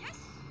 Yes.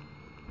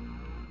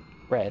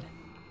 Red.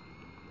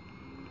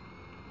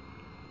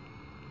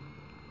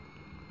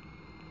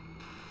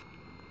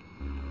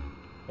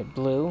 Red,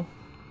 blue.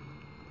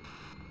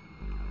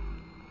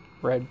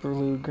 Red,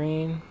 blue,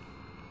 green.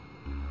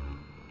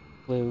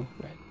 Blue,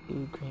 red,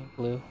 blue, green,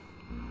 blue,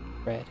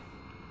 red.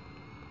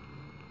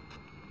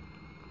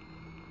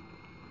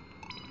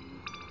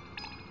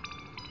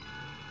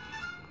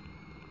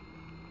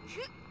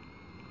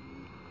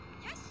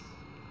 Yes.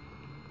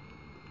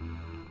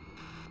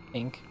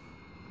 Pink.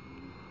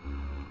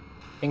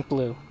 Pink,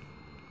 blue.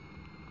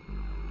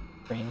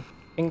 Green.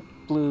 Pink,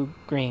 blue,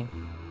 green.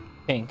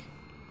 Pink.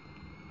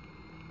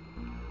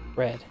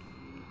 Red.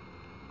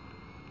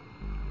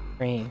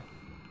 Green.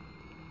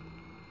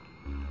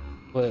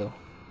 Blue.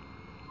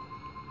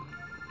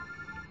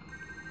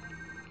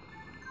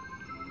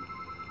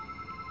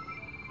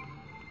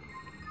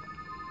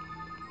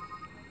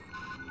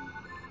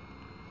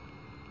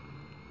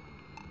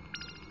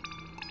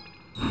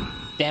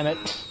 Damn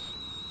it.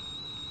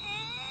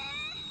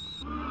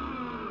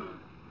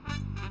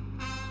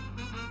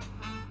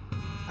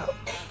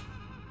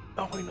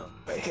 Oh, wait, no.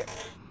 Right here.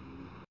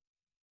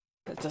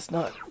 That does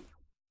not...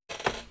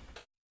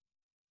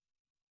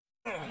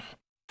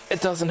 It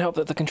doesn't help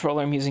that the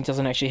controller I'm using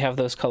doesn't actually have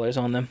those colors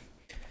on them.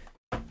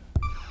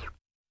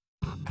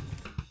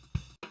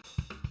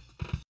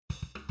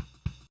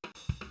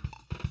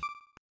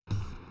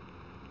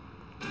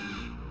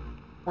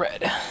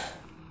 Red.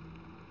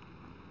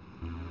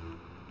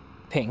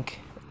 Pink.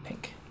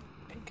 Pink.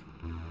 Pink.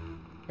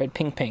 Red,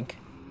 pink, pink.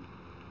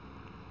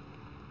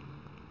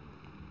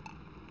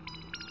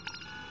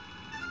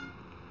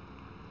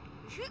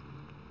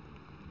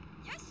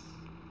 Yes.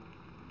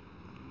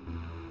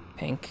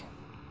 Pink.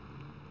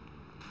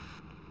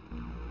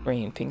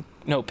 Green, pink.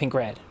 No, pink,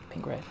 red.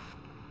 Pink, red.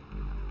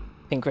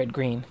 Pink, red,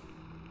 green.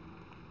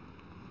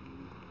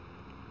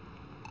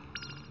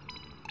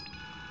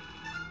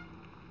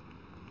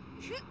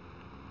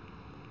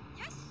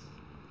 Yes.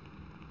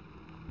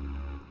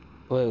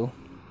 Blue.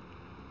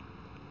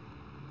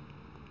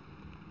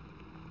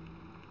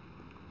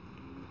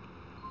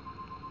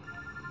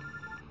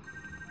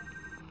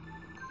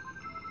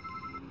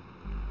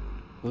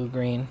 Blue,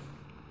 green.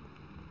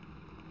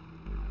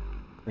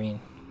 Green.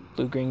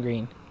 Blue, green,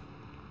 green.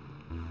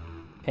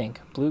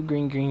 Pink. Blue,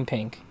 green, green,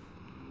 pink.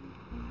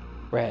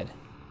 Red.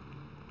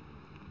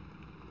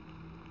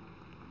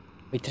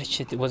 Wait, did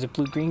shit, was it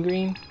blue, green,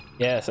 green?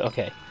 Yes,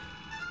 okay.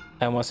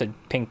 I almost said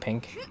pink,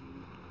 pink.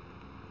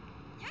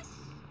 Yes.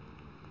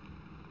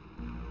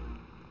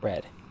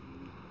 Red.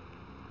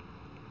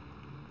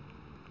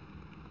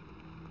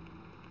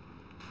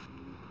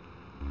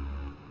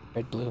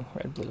 Red, blue,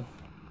 red, blue.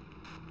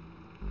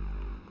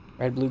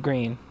 Red, blue,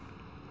 green.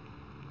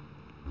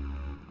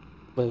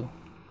 Blue.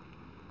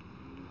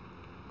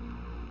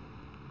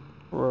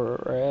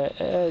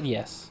 Red,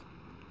 yes.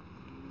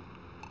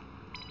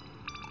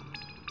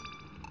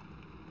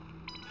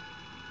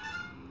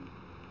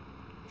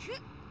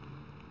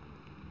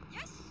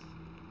 Yes.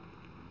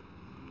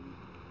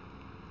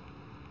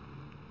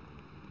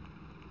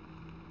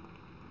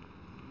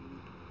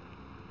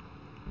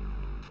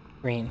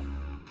 Green.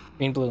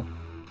 Green, blue.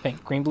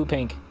 Pink. Green, blue,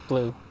 pink.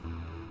 Blue.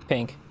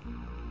 Pink.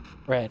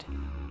 Red.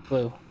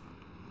 Blue.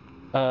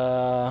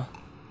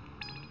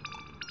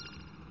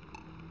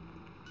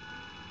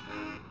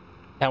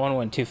 That one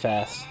went too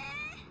fast.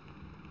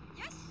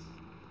 Yes.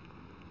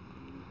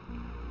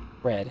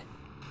 Red.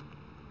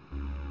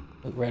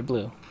 Red,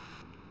 blue.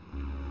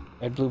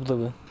 Red, blue,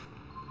 blue.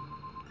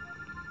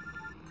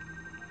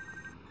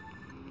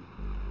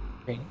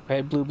 Green.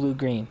 Red, blue, blue,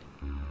 green.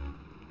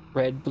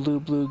 Red, blue,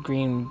 blue,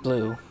 green,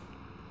 blue.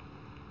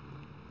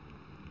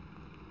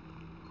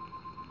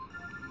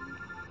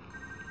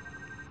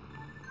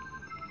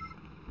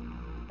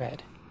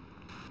 Red.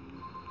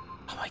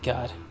 Oh my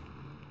god.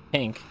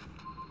 Pink.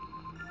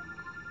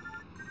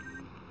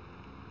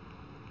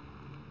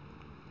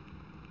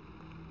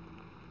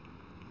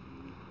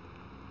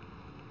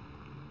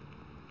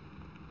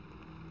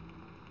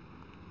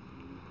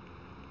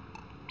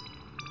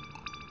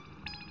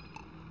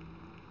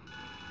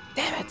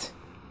 Damn it!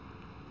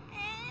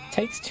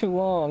 Takes too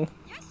long.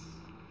 Yes.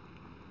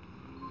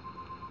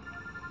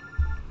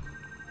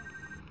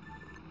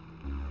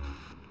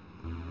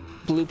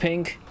 Blue,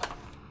 pink.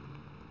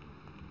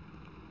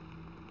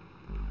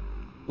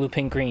 Blue,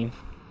 pink, green.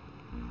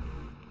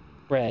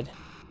 Red.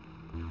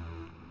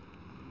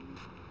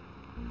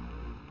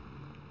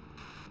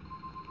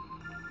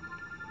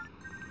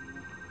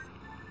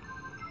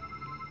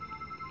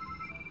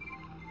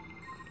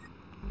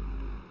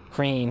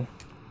 green.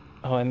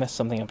 Oh, I messed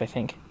something up, I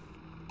think.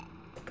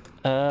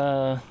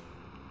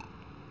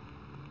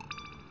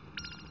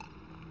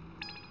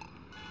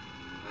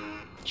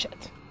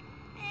 Shit.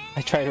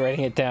 I tried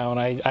writing it down.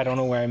 I don't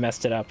know where I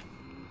messed it up.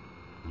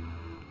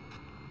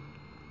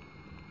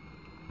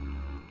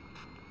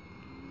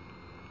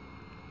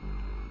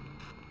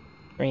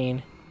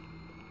 Green.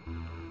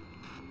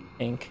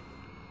 Pink.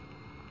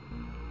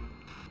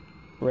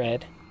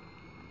 Red.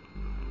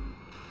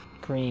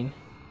 Green.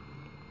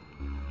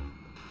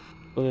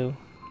 Blue.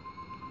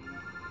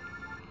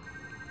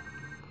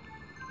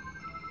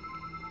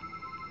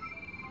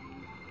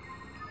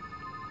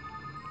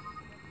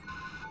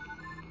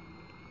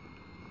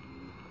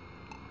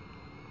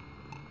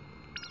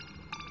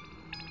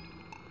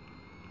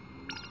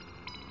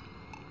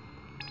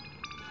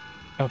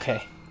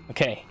 Okay,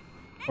 okay.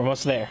 We're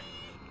almost there.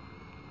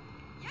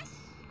 Yes.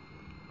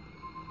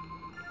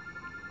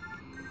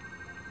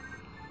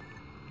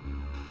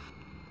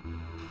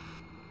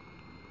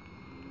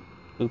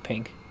 Blue,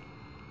 pink.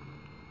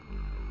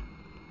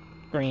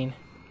 Green.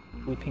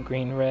 Blue, pink,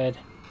 green, red.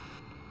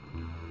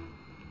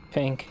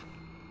 Pink.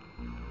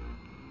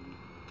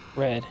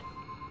 Red.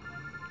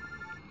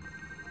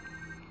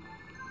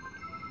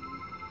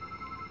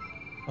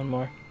 One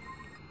more.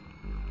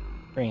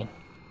 Green.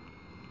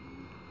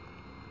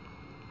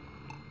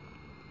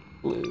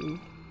 Blue.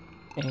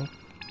 Pink.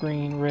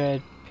 Green,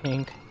 red,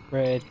 pink,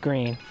 red,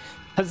 green.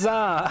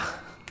 Huzzah!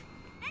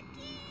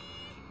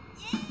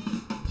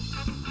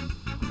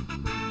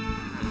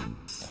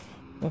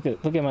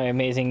 Look at my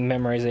amazing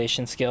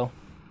memorization skill.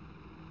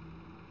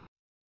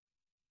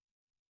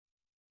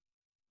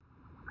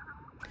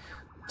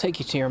 Take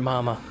you to your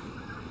mama.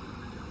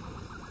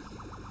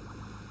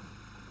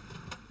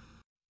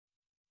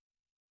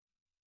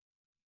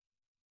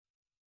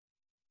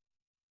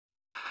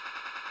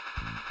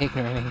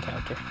 Ignorant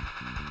encounter.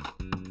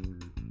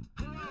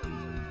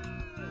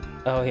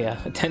 Oh yeah,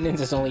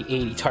 attendance is only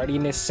 80.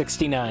 Tardiness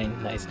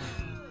 69. Nice.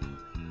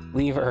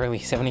 Leave early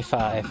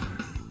 75.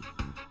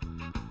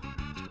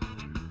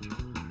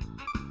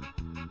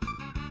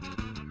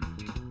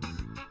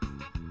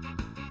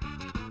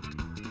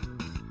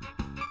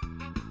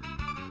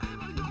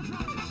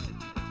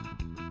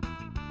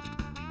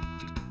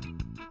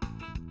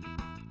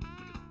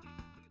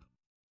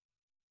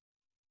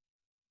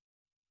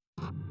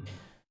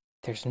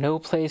 There's no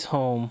place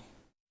home.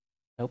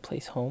 No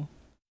place home.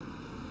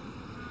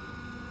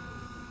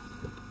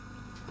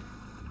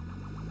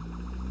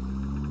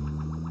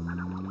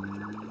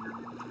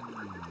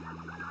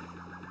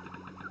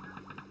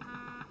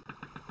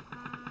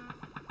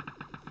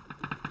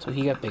 So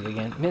he got big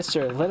again.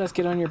 Mister, let us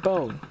get on your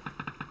boat.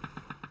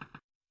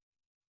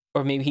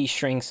 Or maybe he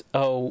shrinks.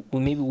 Oh,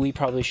 well, maybe we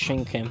probably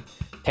shrink him.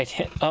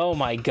 Oh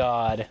my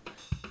god.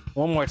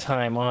 One more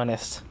time,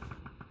 honest.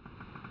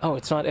 Oh,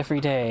 it's not every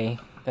day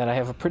that I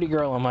have a pretty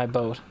girl on my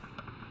boat.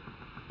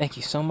 Thank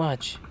you so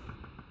much.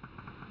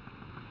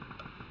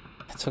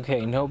 That's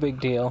okay, no big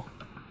deal.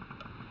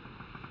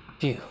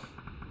 Phew.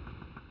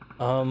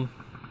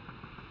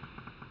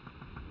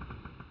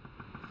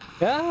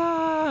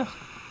 Ah!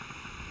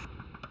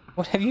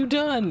 What have you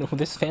done?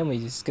 This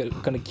family is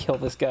gonna kill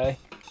this guy.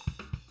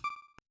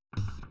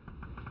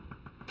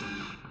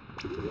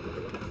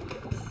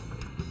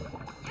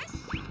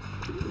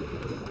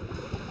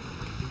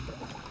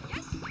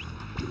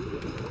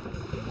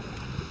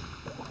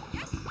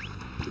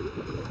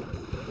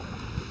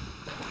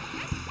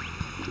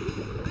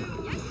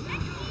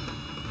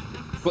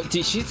 What,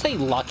 did she say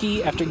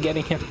lucky after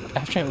getting him,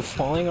 after him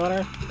falling on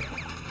her?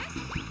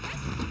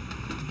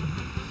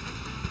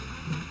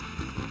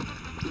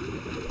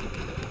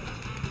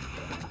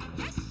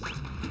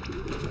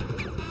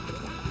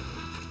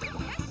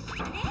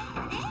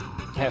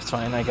 That's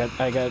fine, I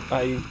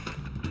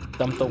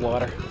dumped the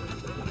water.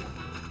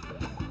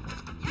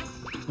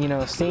 You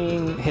know,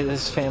 seeing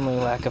his family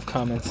lack of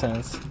common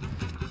sense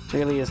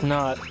really is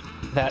not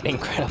that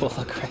incredible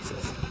a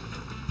crisis.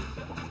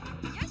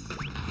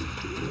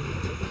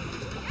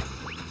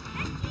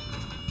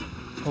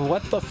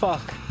 What the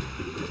fuck?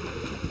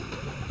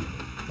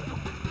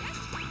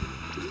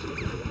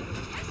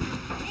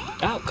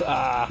 Ow!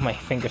 Ah, my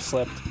finger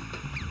slipped.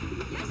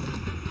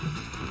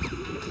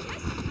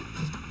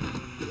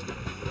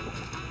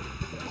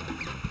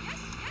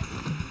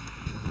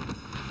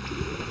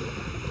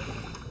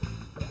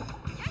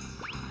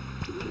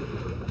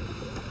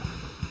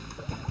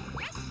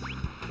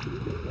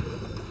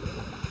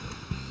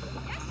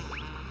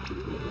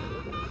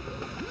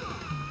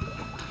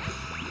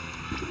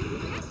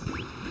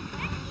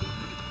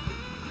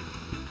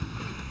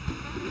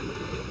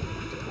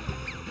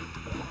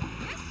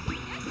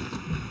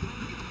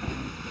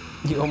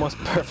 You almost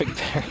perfect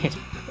parried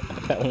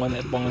that one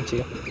that bonked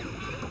you.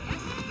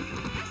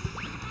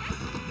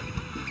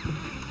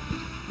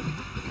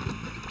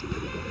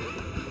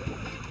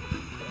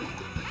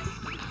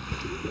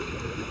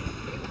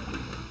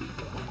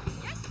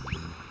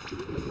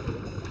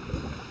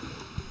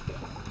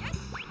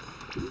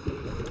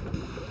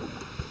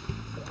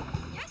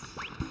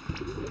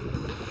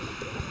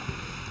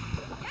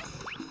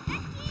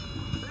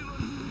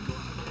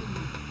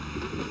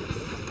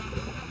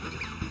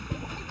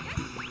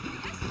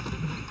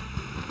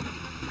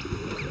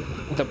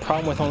 the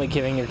problem with only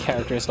giving your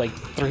characters like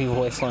 3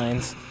 voice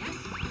lines.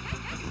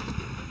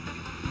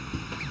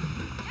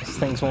 These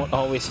things won't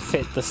always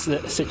fit the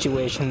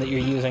situation that you're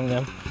using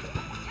them.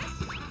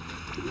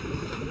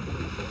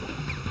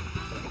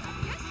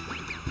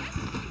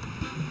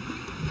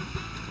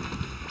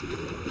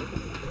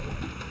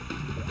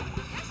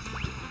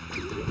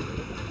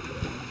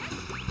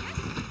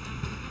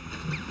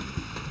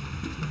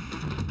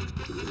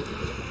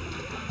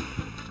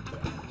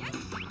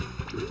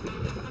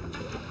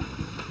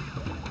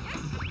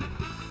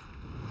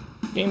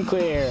 Game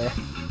clear.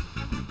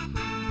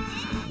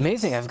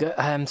 Amazing,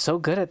 I'm so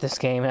good at this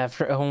game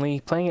after only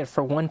playing it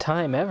for 1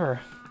 time ever.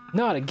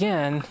 Not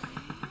again.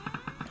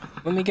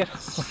 Let me get...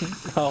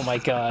 Oh my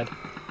god.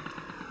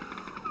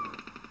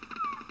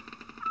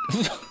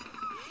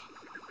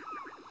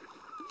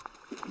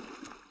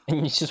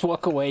 And you just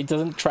walk away,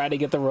 doesn't try to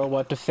get the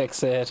robot to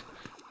fix it.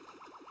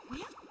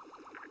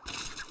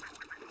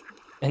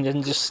 And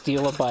then just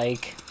steal a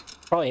bike.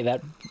 Probably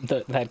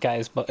that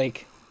guy's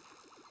bike.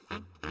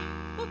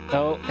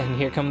 Oh, and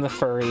here come the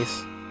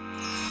furries.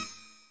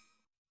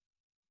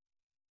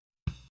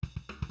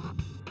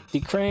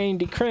 Decrane,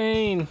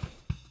 decrane!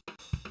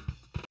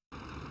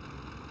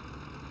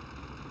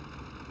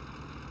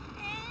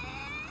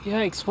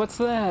 Yikes, what's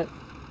that?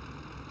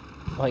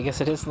 Well, I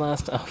guess it is the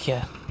last... Oh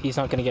yeah, he's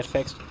not gonna get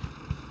fixed.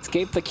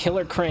 Escape the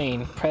killer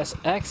crane. Press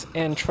X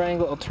and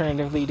triangle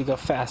alternatively to go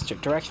faster.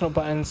 Directional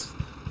buttons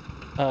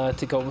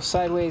to go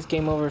sideways.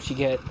 Game over if you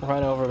get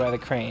run over by the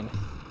crane.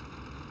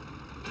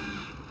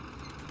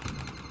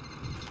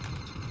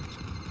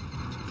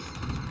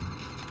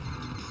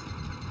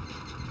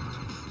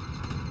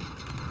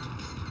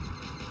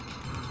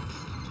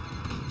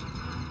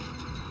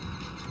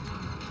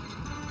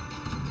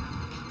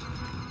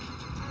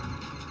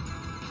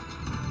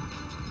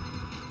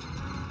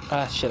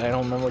 Ah, shit, I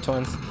don't remember which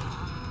ones.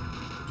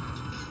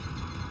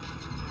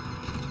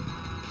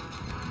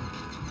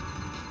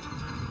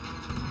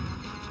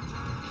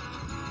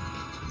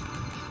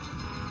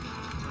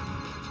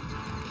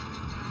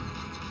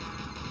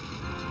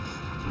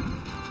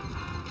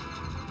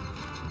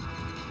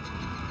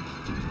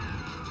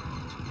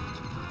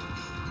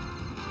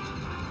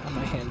 Oh,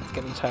 my hand's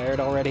getting tired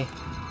already.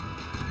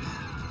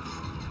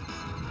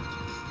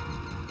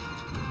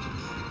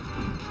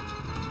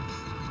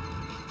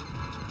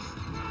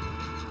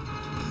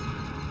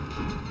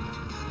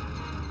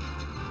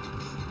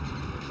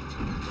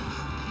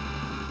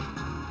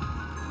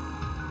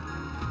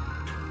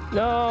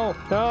 No,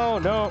 no,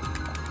 no.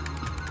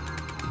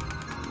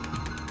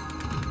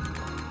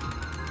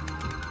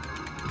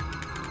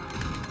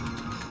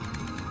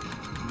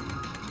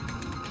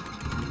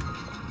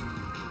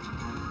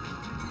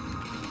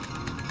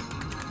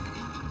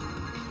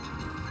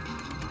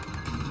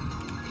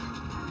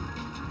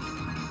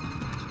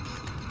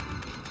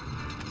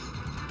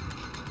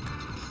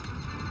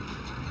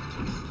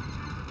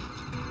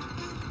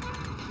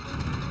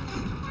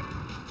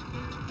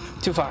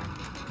 Too far.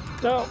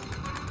 No.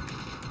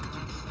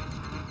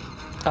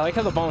 I like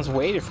how the bombs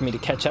waited for me to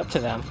catch up to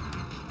them.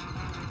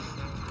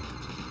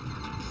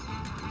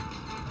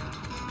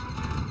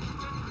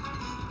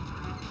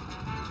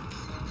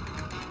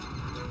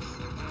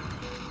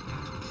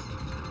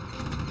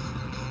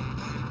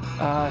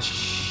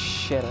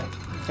 Shit, I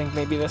think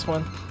maybe this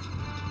one.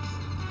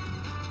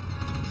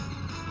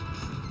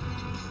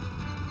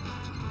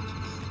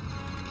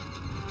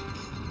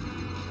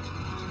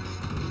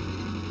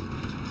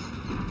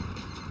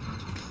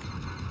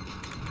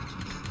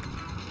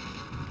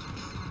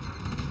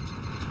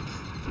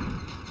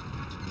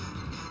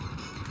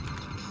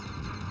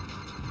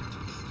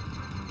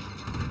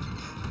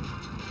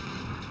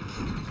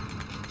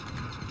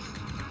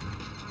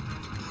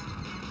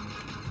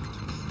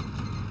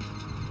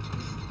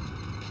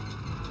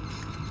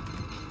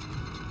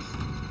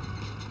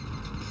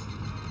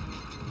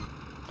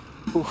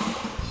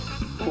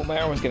 Oof. Ooh, my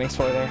arm was getting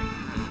sore there.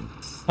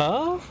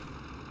 Huh?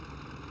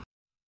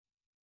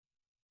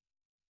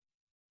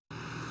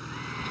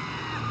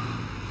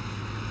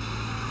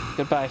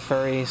 Goodbye,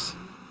 furries.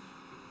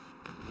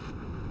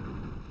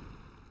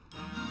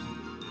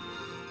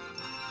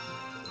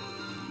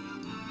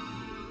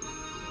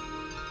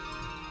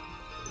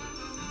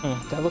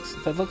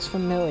 That looks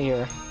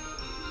familiar.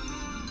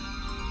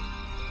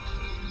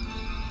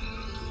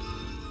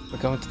 We're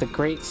going to the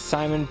Great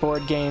Simon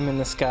board game in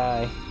the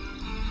sky.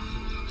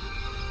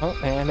 Oh,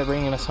 and they're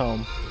bringing us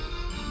home.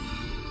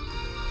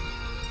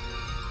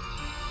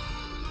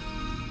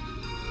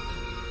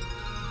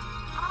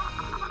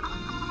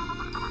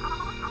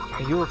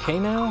 Are you okay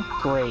now?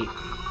 Great.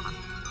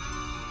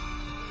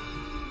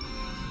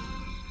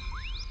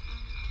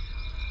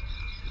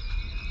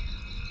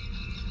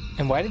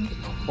 And why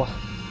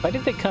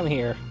did they come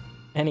here?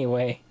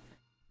 Anyway.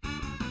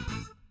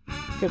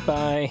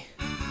 Goodbye.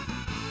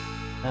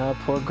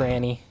 Poor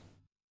Granny.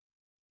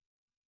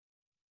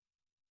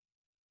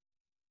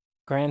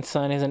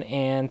 Grandson is an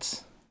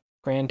ant.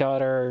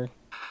 Granddaughter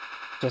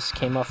just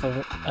came off of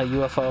a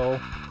UFO.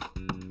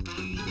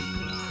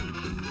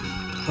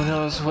 Who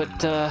knows what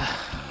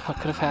What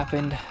could have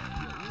happened?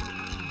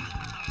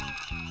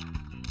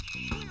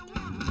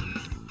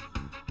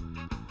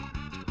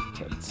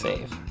 Okay, let's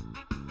save.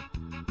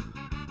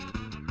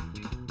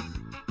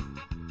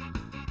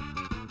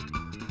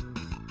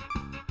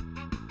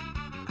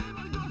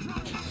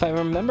 If I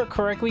remember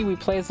correctly, we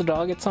play as the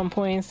dog at some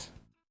points.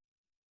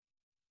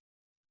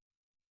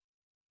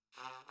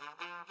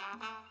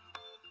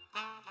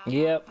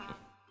 Yep.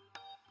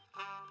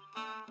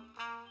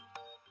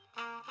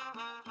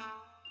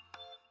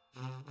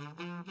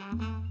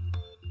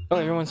 Oh,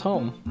 everyone's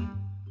home.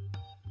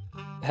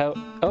 How?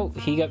 Oh,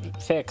 he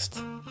got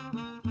fixed.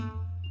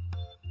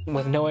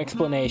 With no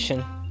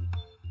explanation.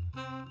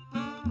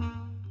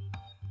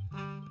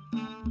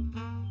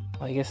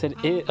 Well, I guess it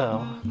is.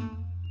 Oh.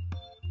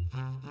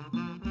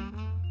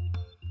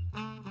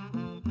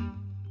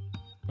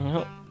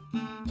 Oh.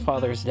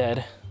 Father's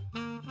dead.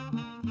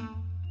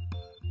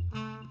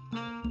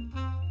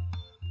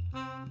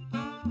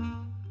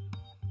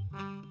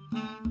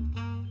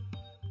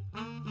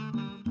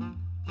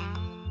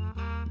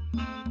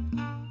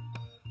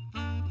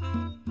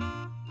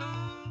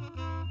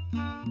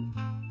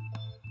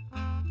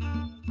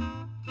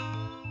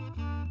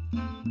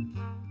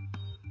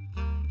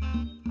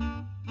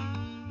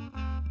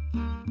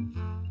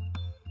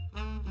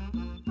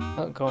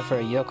 Oh, going for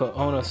a Yoko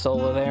Ono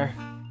solo there.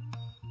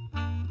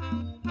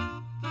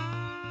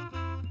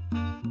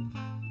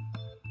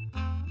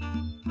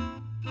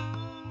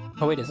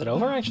 Oh wait, is it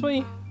over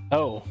actually?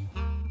 Oh.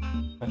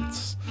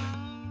 That's...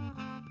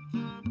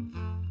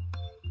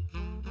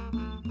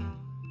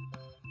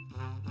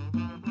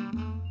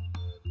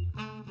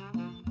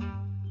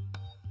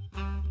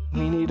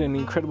 We need an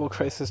Incredible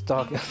Crisis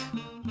dog.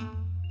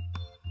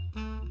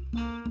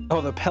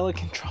 Oh, the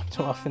pelican dropped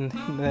off in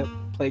the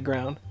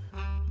playground.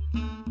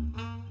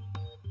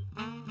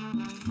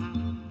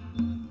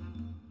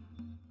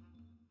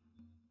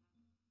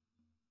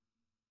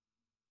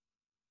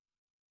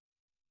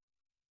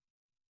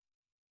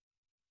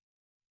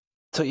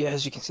 So yeah,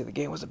 as you can see, the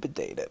game was a bit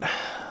dated.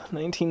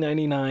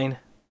 1999.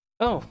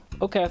 Oh,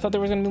 okay, I thought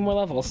there was gonna be more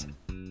levels.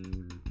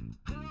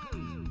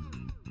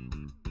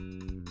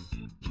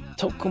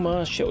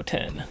 Tokuma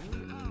Shoten.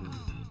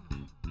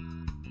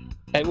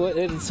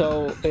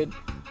 So it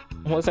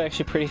was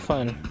actually pretty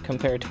fun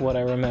compared to what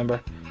I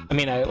remember. I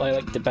mean, I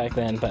liked it back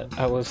then, but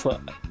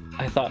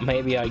I thought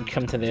maybe I'd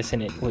come to this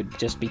and it would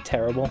just be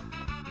terrible.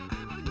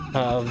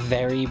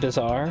 Very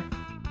bizarre.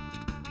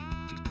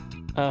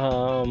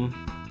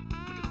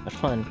 But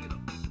fun.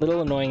 A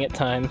little annoying at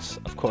times,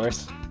 of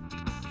course.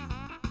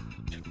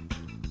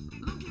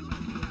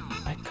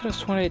 I could have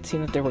sworn I had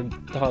seen that there were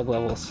dog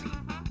levels.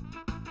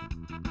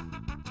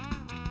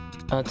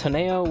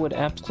 Toneo would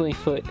absolutely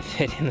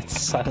fit in the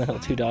Silent Hill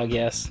 2 dog,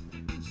 yes.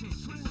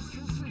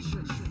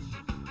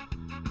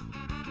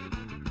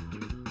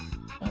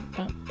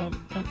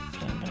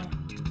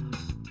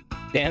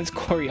 Dance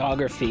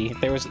choreography.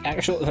 They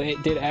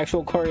did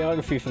actual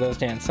choreography for those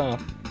dance, huh?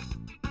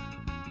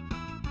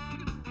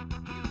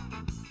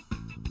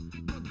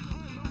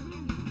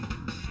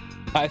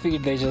 I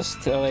figured they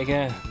just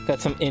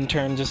got some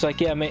intern just like,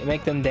 yeah,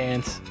 make them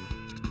dance.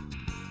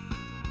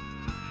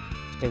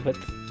 Okay, but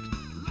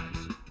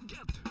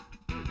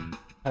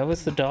why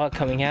was the dog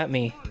coming at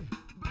me?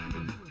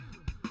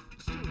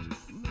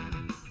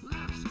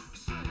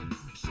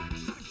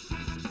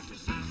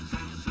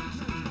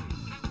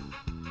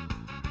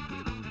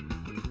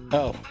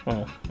 Oh,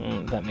 well,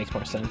 that makes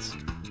more sense.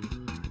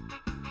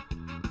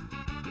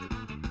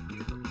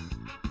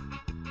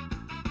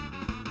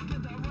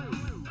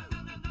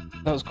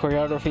 Those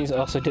choreographies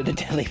also did the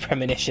Deadly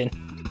Premonition.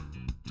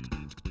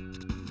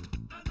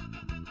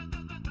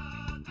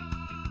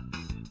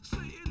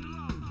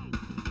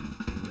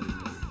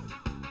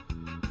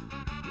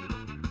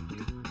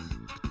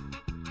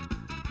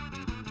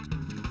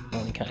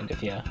 Only kind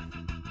of, yeah.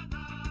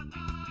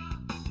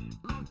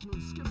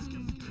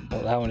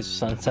 Oh, that one is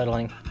just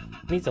unsettling.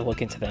 I need to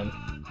look into them.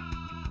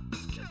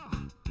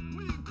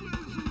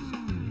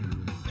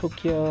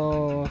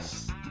 Tokyo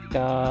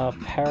Ska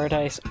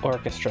Paradise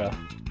Orchestra.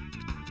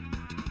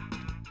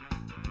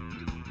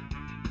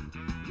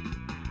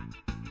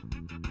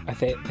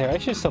 They're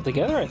actually still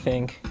together, I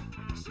think.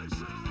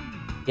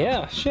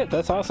 Yeah, shit,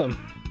 that's awesome.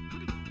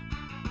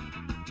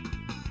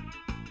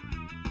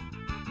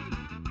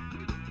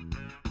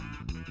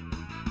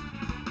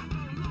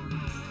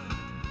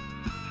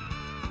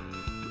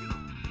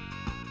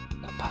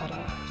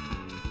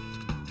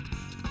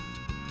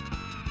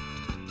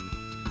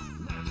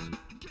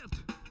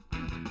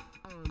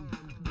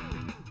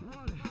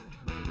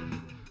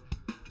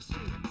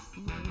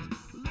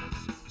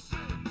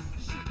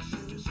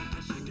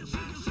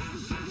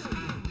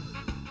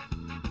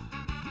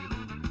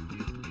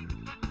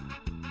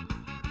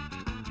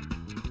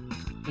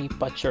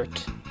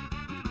 Butchered.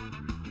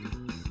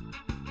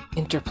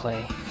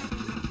 Interplay.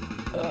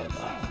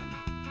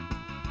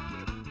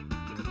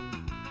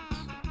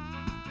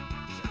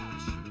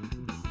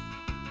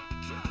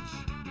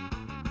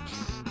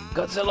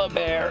 Godzilla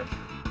Bear.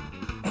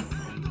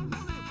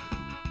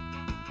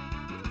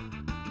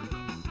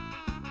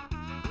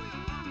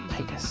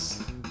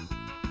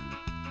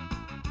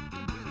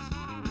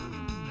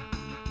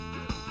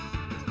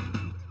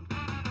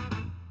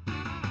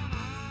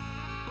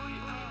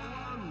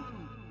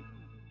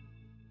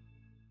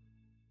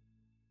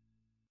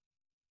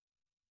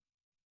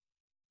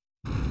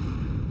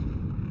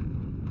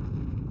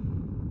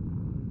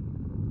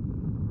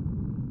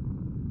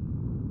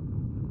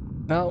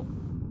 Oh,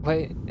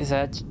 wait, is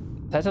that...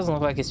 That doesn't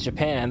look like it's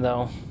Japan,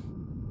 though.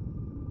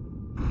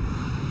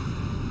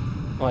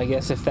 Well, I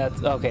guess if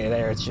that's... Okay,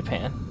 there, it's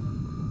Japan.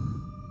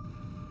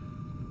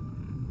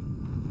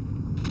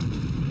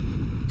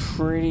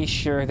 Pretty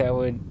sure that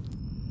would...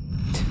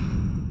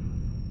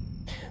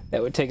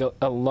 That would take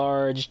a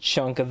large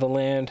chunk of the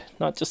land,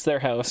 not just their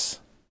house.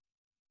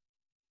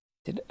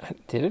 Did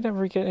it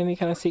ever get any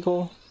kind of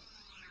sequel?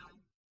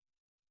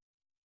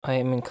 I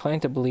am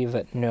inclined to believe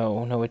that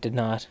no, it did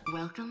not.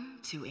 Welcome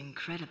to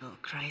Incredible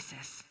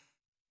Crisis.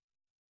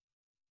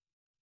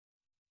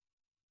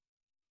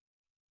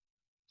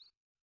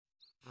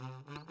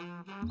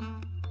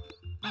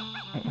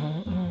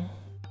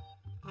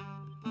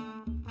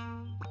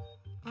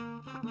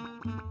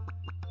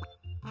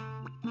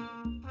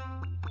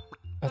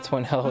 That's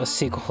one hell of a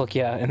sequel,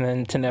 yeah, and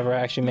then to never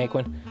actually make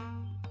one.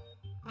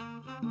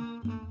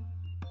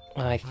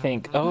 I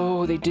think...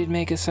 Oh, they did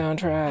make a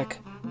soundtrack!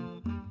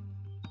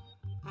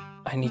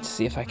 I need to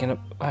see if I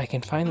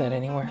can find that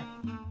anywhere.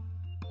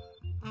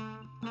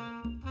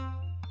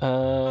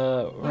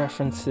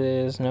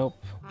 References, nope.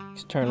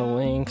 External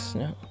links,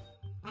 no.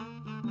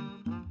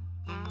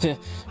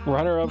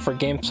 Runner-up for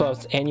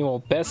GameStop's annual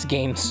Best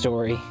Game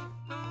Story.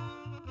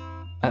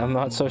 I'm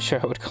not so sure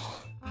I would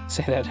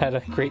say that had a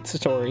great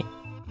story.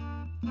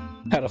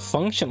 Had a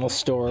functional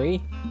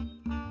story.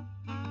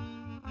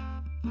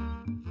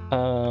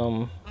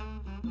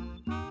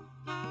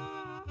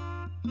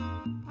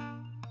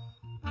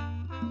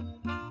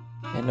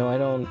 Yeah, no, I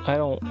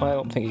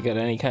don't think it got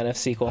any kind of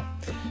sequel.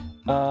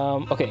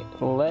 Okay,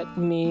 let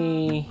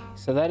me...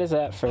 So that is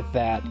that for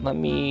that. Let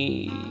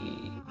me...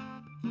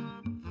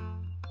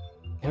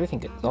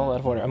 Everything is all out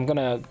of order. I'm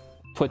gonna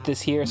put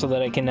this here so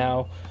that I can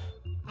now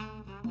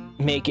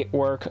make it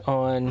work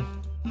on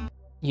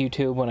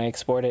YouTube when I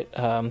export it.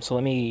 So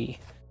let me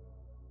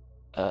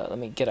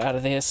get out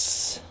of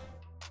this.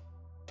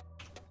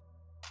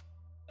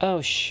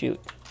 Oh shoot.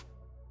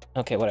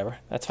 Okay, whatever.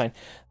 That's fine.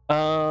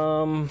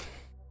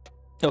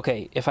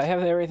 Okay, if I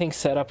have everything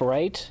set up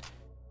right.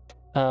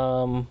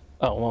 Oh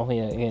well,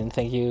 yeah. Again,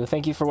 thank you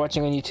for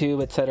watching on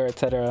YouTube, etc.,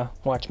 etc.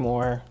 Watch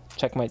more.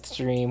 Check my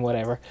stream.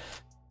 Whatever.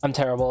 I'm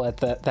terrible at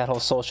that whole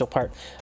social part.